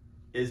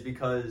is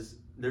because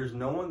there's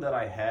no one that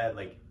I had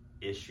like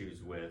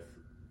issues with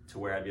to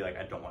where I'd be like,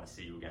 I don't want to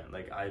see you again.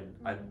 Like I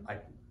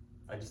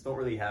just don't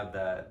really have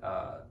that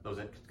those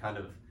kind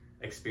of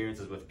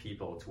experiences with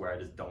people to where I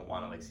just don't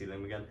want to like see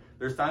them again.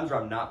 There's times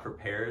where I'm not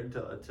prepared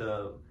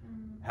to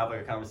have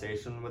like a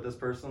conversation with this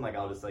person. Like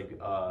I'll just like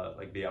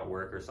be at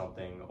work or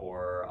something,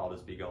 or I'll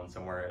just be going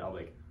somewhere and I'll be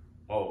like,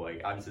 whoa,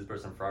 like I've been seeing this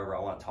person forever. I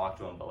want to talk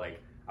to him, but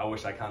like I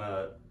wish I kind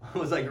of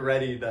was like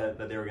ready that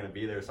they were gonna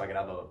be there so I could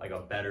have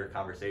a better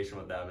conversation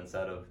with them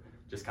instead of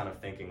just kind of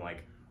thinking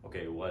like,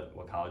 okay, what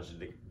college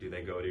do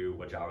they go to?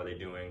 What job are they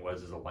doing? What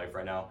is their life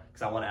right now?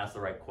 Because I want to ask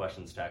the right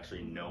questions to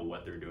actually know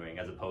what they're doing,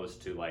 as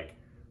opposed to like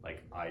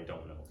I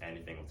don't know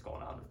anything what's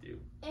going on with you.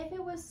 If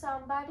it was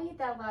somebody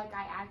that like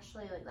I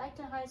actually like liked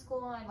in high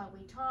school and like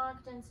we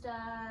talked and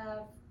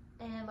stuff,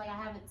 and like I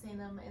haven't seen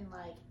them in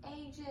like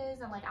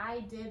ages, and like I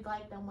did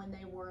like them when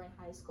they were in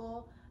high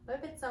school. But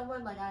if it's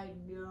someone like I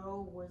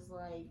know was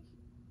like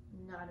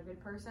not a good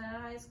person in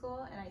high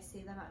school and I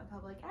see them out in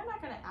public, I'm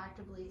not gonna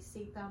actively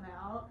seek them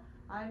out.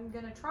 I'm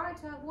gonna try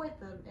to avoid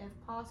them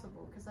if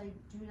possible because I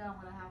do not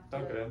want to have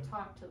to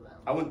talk to them.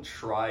 I wouldn't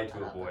try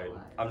to avoid.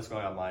 I'm just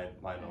going on my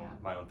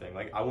own thing.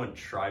 Like I wouldn't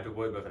try to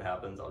avoid, but if it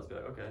happens, I'll just be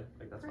like, okay,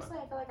 like that's Personally,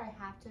 fine. I feel like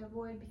I have to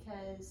avoid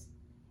because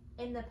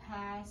in the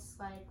past,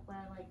 like when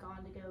I like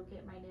gone to go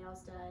get my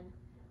nails done,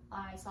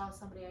 I saw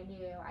somebody I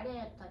knew. I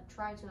didn't like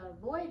try to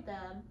avoid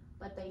them,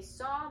 but they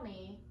saw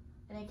me.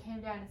 And they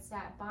came down and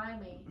sat by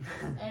me,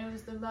 and it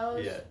was the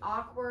most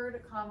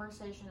awkward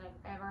conversation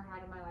I've ever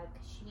had in my life.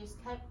 Cause she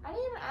just kept, I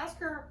didn't even ask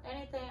her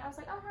anything. I was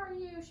like, oh, how are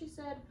you? She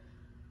said,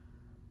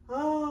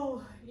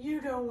 oh,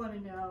 you don't want to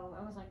know.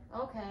 I was like,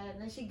 okay.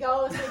 And then she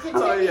goes and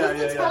continues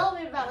to tell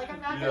me about, like,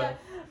 I'm not going to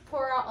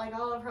pour out, like,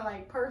 all of her,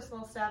 like,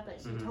 personal stuff that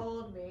she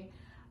told me.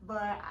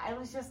 But it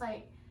was just,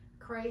 like,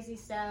 crazy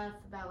stuff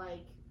about,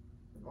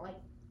 like,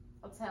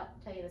 I'll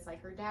tell you this, like,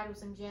 her dad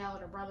was in jail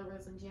and her brother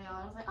was in jail.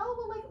 I was like, oh,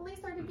 well, like, at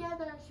least they're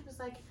together. And she was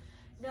like,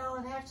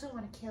 no, they actually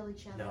want to kill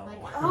each other. I'm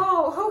like,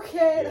 oh,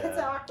 okay, that's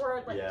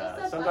awkward. Like,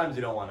 just sometimes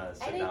you don't want to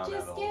sit down and it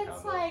just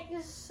gets, like,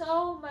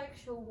 so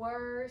much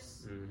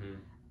worse.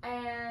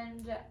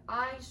 And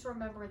I just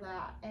remember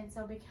that. And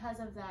so because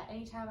of that,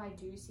 anytime I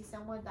do see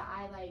someone that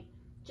I, like,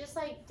 just,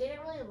 like, didn't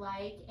really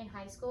like in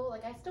high school,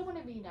 like, I still want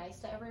to be nice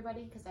to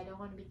everybody because I don't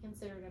want to be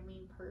considered a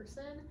mean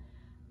person.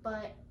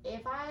 But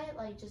if I,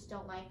 like, just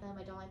don't like them,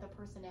 I don't like their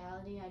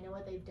personality, I know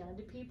what they've done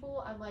to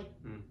people, I'm like,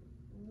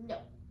 no.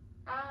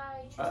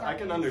 I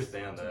can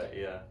understand that,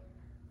 yeah.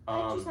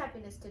 I choose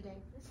happiness today.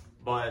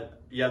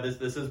 But, yeah,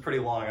 this is pretty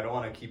long. I don't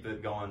want to keep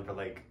it going for,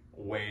 like,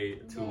 way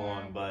too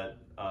long, but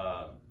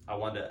I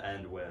wanted to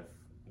end with,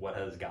 what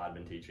has God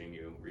been teaching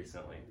you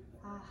recently?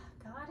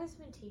 God has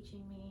been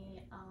teaching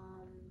me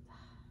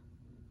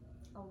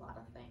a lot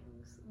of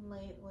things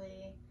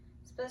lately,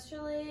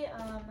 especially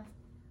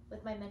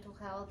with my mental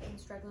health. I'm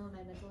struggling with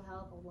my mental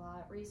health a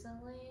lot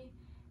recently,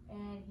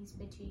 and he's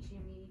been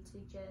teaching me to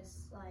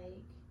just like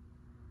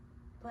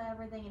put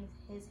everything in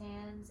his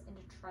hands and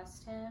to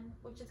trust him,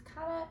 which is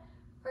kind of,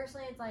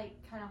 personally it's like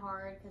kind of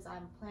hard because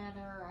I'm a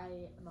planner, I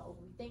am an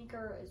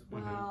overthinker as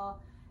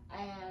well,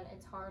 and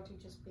it's hard to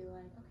just be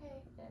like, okay,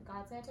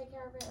 God's gonna take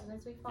care of it,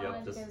 everything's gonna be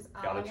fine, because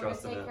I want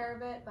to take care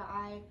of it, but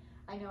I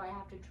know I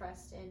have to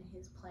trust in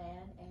his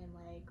plan and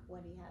like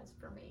what he has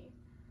for me.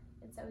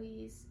 And so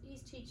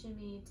he's teaching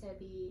me to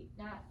be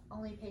not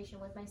only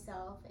patient with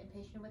myself and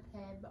patient with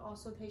him, but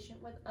also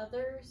patient with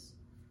others.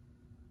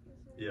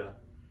 Yeah,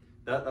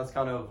 that's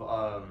kind of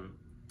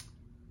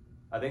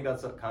I think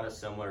that's kind of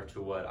similar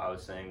to what I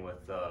was saying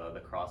with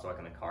the crosswalk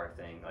and the car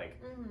thing.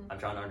 Like I'm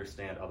trying to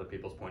understand other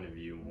people's point of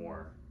view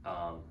more.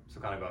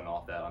 So kind of going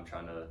off that, I'm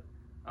trying to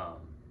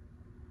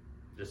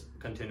just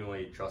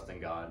continually trust in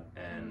God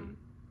and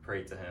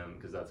pray to him,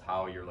 because that's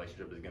how your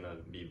relationship is going to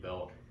be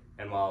built.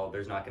 And while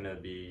there's not going to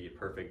be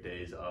perfect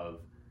days of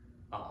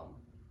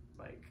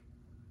like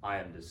I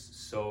am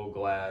just so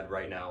glad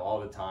right now all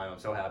the time. I'm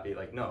so happy.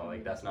 Like, no,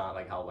 like that's not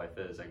like how life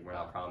is. Like, we're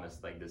not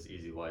promised like this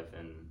easy life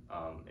in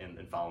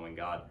following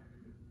God.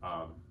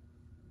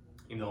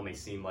 Even though it may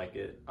seem like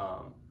it,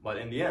 but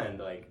in the end,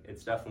 like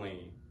it's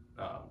definitely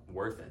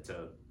worth it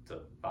to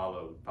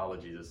follow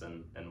Jesus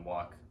and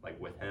walk like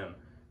with him,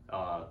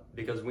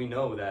 because we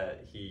know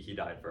that he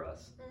died for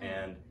us,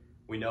 and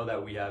we know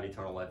that we have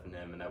eternal life in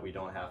him, and that we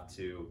don't have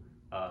to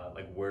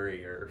like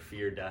worry or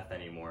fear death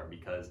anymore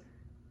because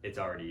it's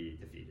already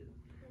defeated.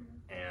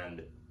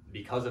 And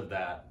because of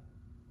that,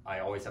 I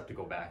always have to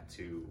go back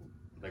to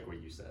like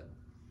what you said,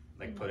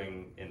 like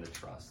putting in the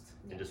trust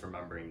and just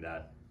remembering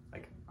that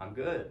like I'm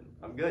good.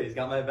 He's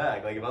got my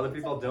back. Like if other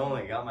people don't,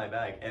 like got my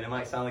back. And it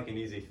might sound like an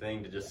easy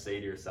thing to just say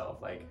to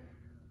yourself, like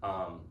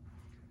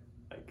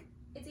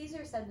it's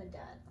easier said than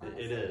done.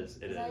 Honestly. It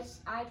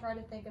is. I try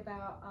to think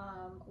about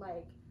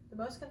like the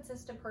most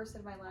consistent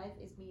person in my life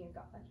is me and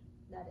God.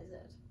 That is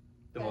it.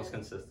 The most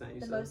consistent.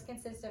 The most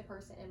consistent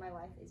person in my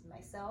life is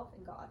myself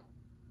and God.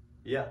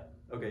 Yeah.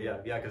 Okay.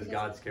 Yeah. Because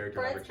God's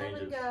character never changes.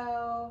 Friends come and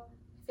go.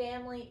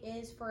 Family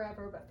is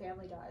forever, but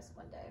family dies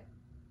one day.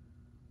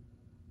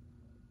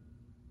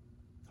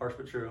 Harsh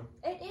but true.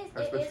 It is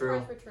harsh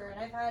but true,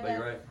 and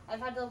I've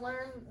had to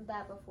learn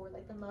that before.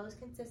 Like the most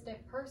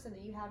consistent person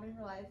that you have in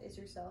your life is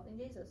yourself and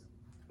Jesus.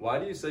 Why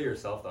do you say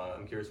yourself though?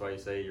 I'm curious why you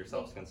say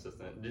yourself's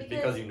consistent.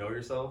 Because you know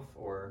yourself,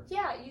 or?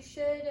 Yeah, you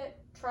should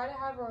try to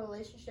have a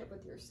relationship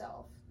with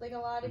yourself. Like a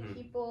lot of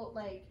people,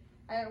 like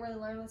I didn't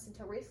really learn this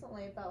until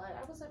recently, but like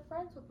I wasn't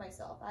friends with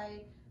myself.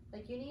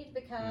 You need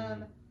to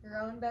become your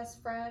own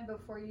best friend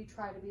before you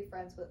try to be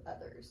friends with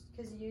others,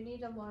 because you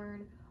need to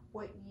learn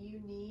what you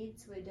need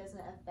so it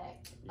doesn't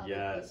affect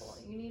other people.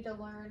 You need to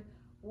learn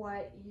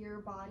what your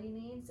body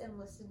needs and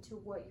listen to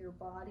what your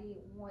body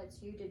wants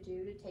you to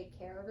do to take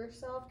care of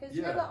yourself, because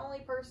you're the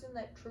only person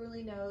that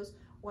truly knows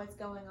what's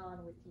going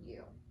on with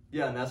you.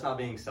 Yeah, and that's not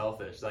being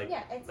selfish. It's not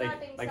being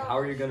selfish. Like, how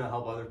are you going to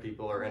help other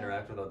people or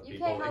interact with other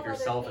people if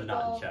yourself is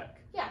not in check?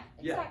 Yeah,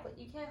 exactly.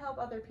 You can't help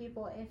other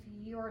people if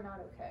you're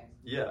not okay.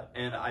 Yeah,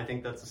 and I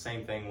think that's the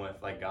same thing with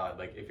like God.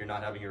 Like if you're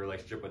not having a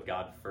relationship with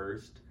God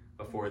first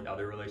before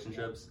other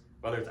relationships,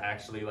 whether it's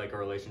actually like a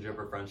relationship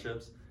or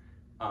friendships,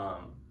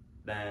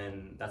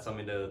 then that's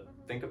something to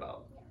think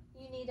about.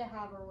 Yeah. You need to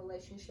have a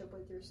relationship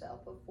with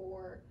yourself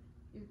before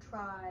you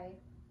try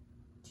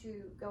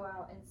to go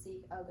out and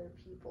seek other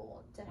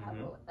people to have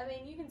I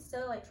mean, you can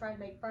still like try to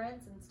make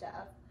friends and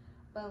stuff,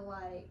 but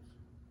like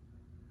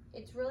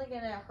it's really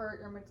gonna hurt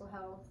your mental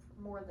health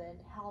more than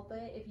help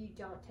it if you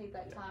don't take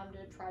that time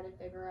to try to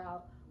figure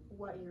out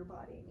what your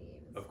body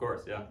needs. Of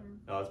course, yeah.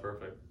 No, that's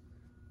perfect.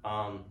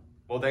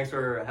 Well, thanks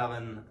for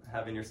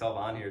having yourself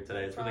on here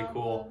today. It's really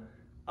cool.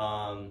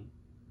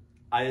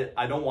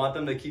 I don't want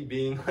them to keep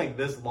being like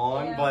this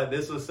long, but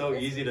this was so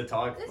easy to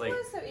talk. This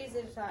was so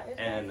easy to talk. It's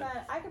really fun.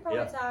 I could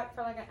probably talk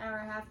for like an hour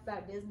and a half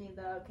about Disney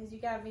though, because you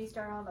got me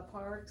started on the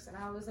parks, and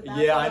I was about.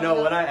 Yeah, I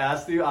know. When I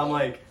asked you, I'm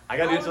like, I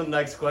gotta get to the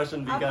next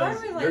question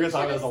because you're gonna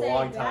talk about this a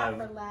long time.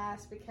 For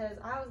last, because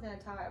I was gonna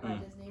talk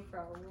about Disney for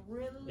a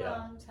really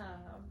long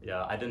time.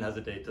 Yeah, I didn't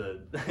hesitate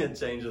to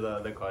change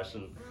the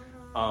question.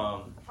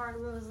 Part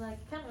of it was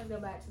like, kind of go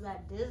back to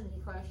that Disney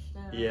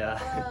question. Yeah.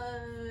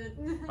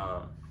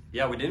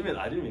 Yeah, I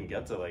didn't even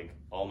get to like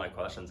all my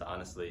questions,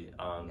 honestly.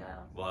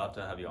 We'll have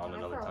to have you on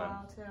another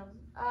time. For a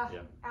while too.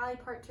 Allie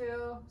Part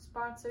 2,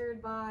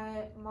 sponsored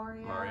by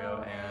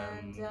Mario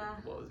and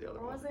what was the other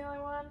one? What was the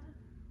other one?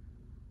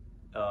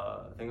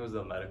 I think it was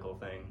the medical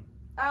thing.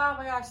 Oh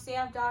my gosh,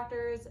 CF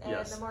Doctors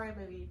and the Mario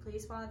movie.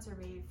 Please sponsor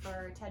me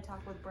for TED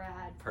Talk with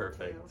Brad.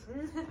 Perfect.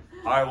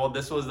 All right, well,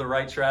 this was The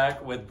Right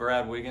Track with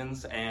Brad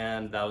Wiggins,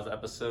 and that was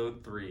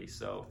episode 3.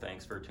 So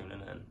thanks for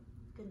tuning in.